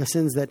anybody for the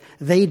sins that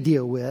they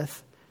deal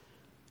with,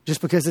 just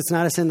because it's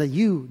not a sin that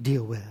you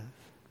deal with.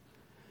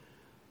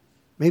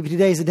 Maybe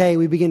today's the day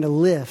we begin to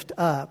lift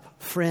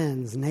up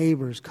friends,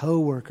 neighbors,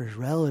 coworkers,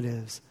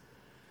 relatives,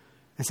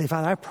 and say,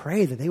 Father, I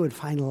pray that they would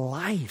find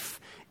life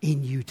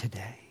in you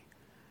today.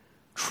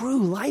 True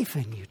life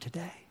in you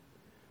today.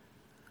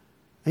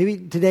 Maybe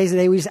today's the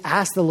day we just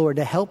ask the Lord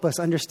to help us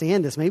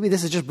understand this. Maybe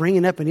this is just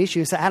bringing up an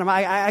issue. So Adam,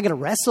 I got to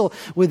wrestle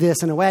with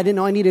this in a way I didn't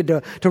know I needed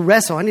to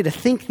wrestle. I need to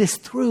think this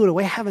through in a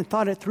way I haven't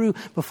thought it through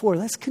before.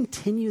 Let's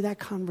continue that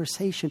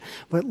conversation.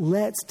 But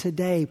let's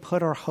today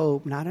put our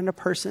hope not in a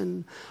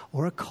person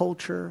or a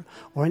culture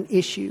or an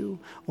issue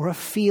or a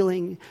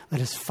feeling.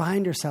 Let us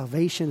find our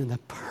salvation in the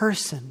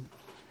person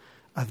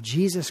of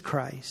Jesus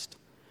Christ,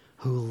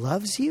 who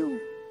loves you,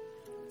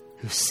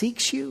 who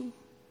seeks you,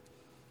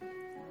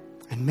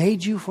 and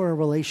made you for a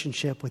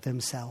relationship with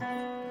himself.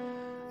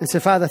 And so,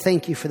 Father,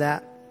 thank you for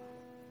that.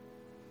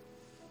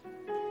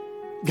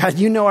 God,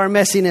 you know our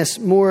messiness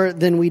more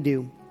than we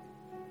do.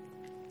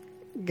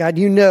 God,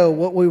 you know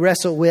what we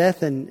wrestle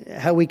with and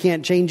how we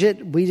can't change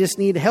it. We just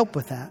need help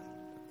with that.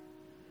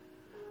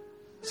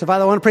 So,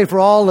 Father, I want to pray for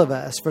all of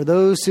us, for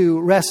those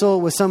who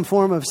wrestle with some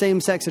form of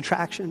same-sex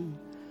attraction,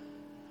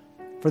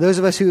 for those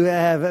of us who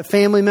have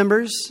family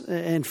members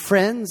and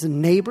friends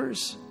and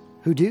neighbors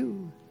who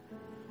do.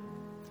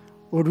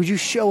 Lord, would you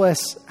show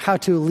us how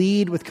to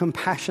lead with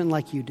compassion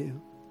like you do?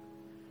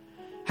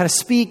 How to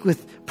speak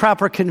with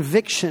proper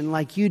conviction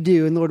like you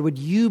do. And Lord, would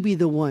you be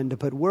the one to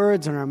put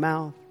words in our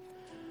mouth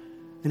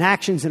and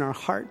actions in our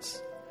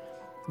hearts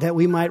that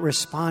we might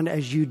respond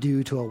as you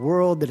do to a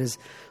world that is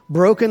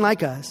broken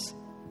like us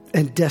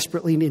and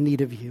desperately in need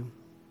of you.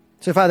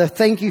 So, Father,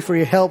 thank you for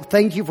your help.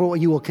 Thank you for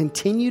what you will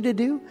continue to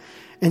do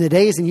in the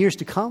days and years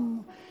to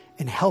come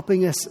in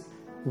helping us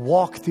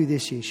walk through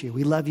this issue.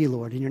 We love you,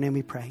 Lord. In your name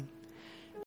we pray.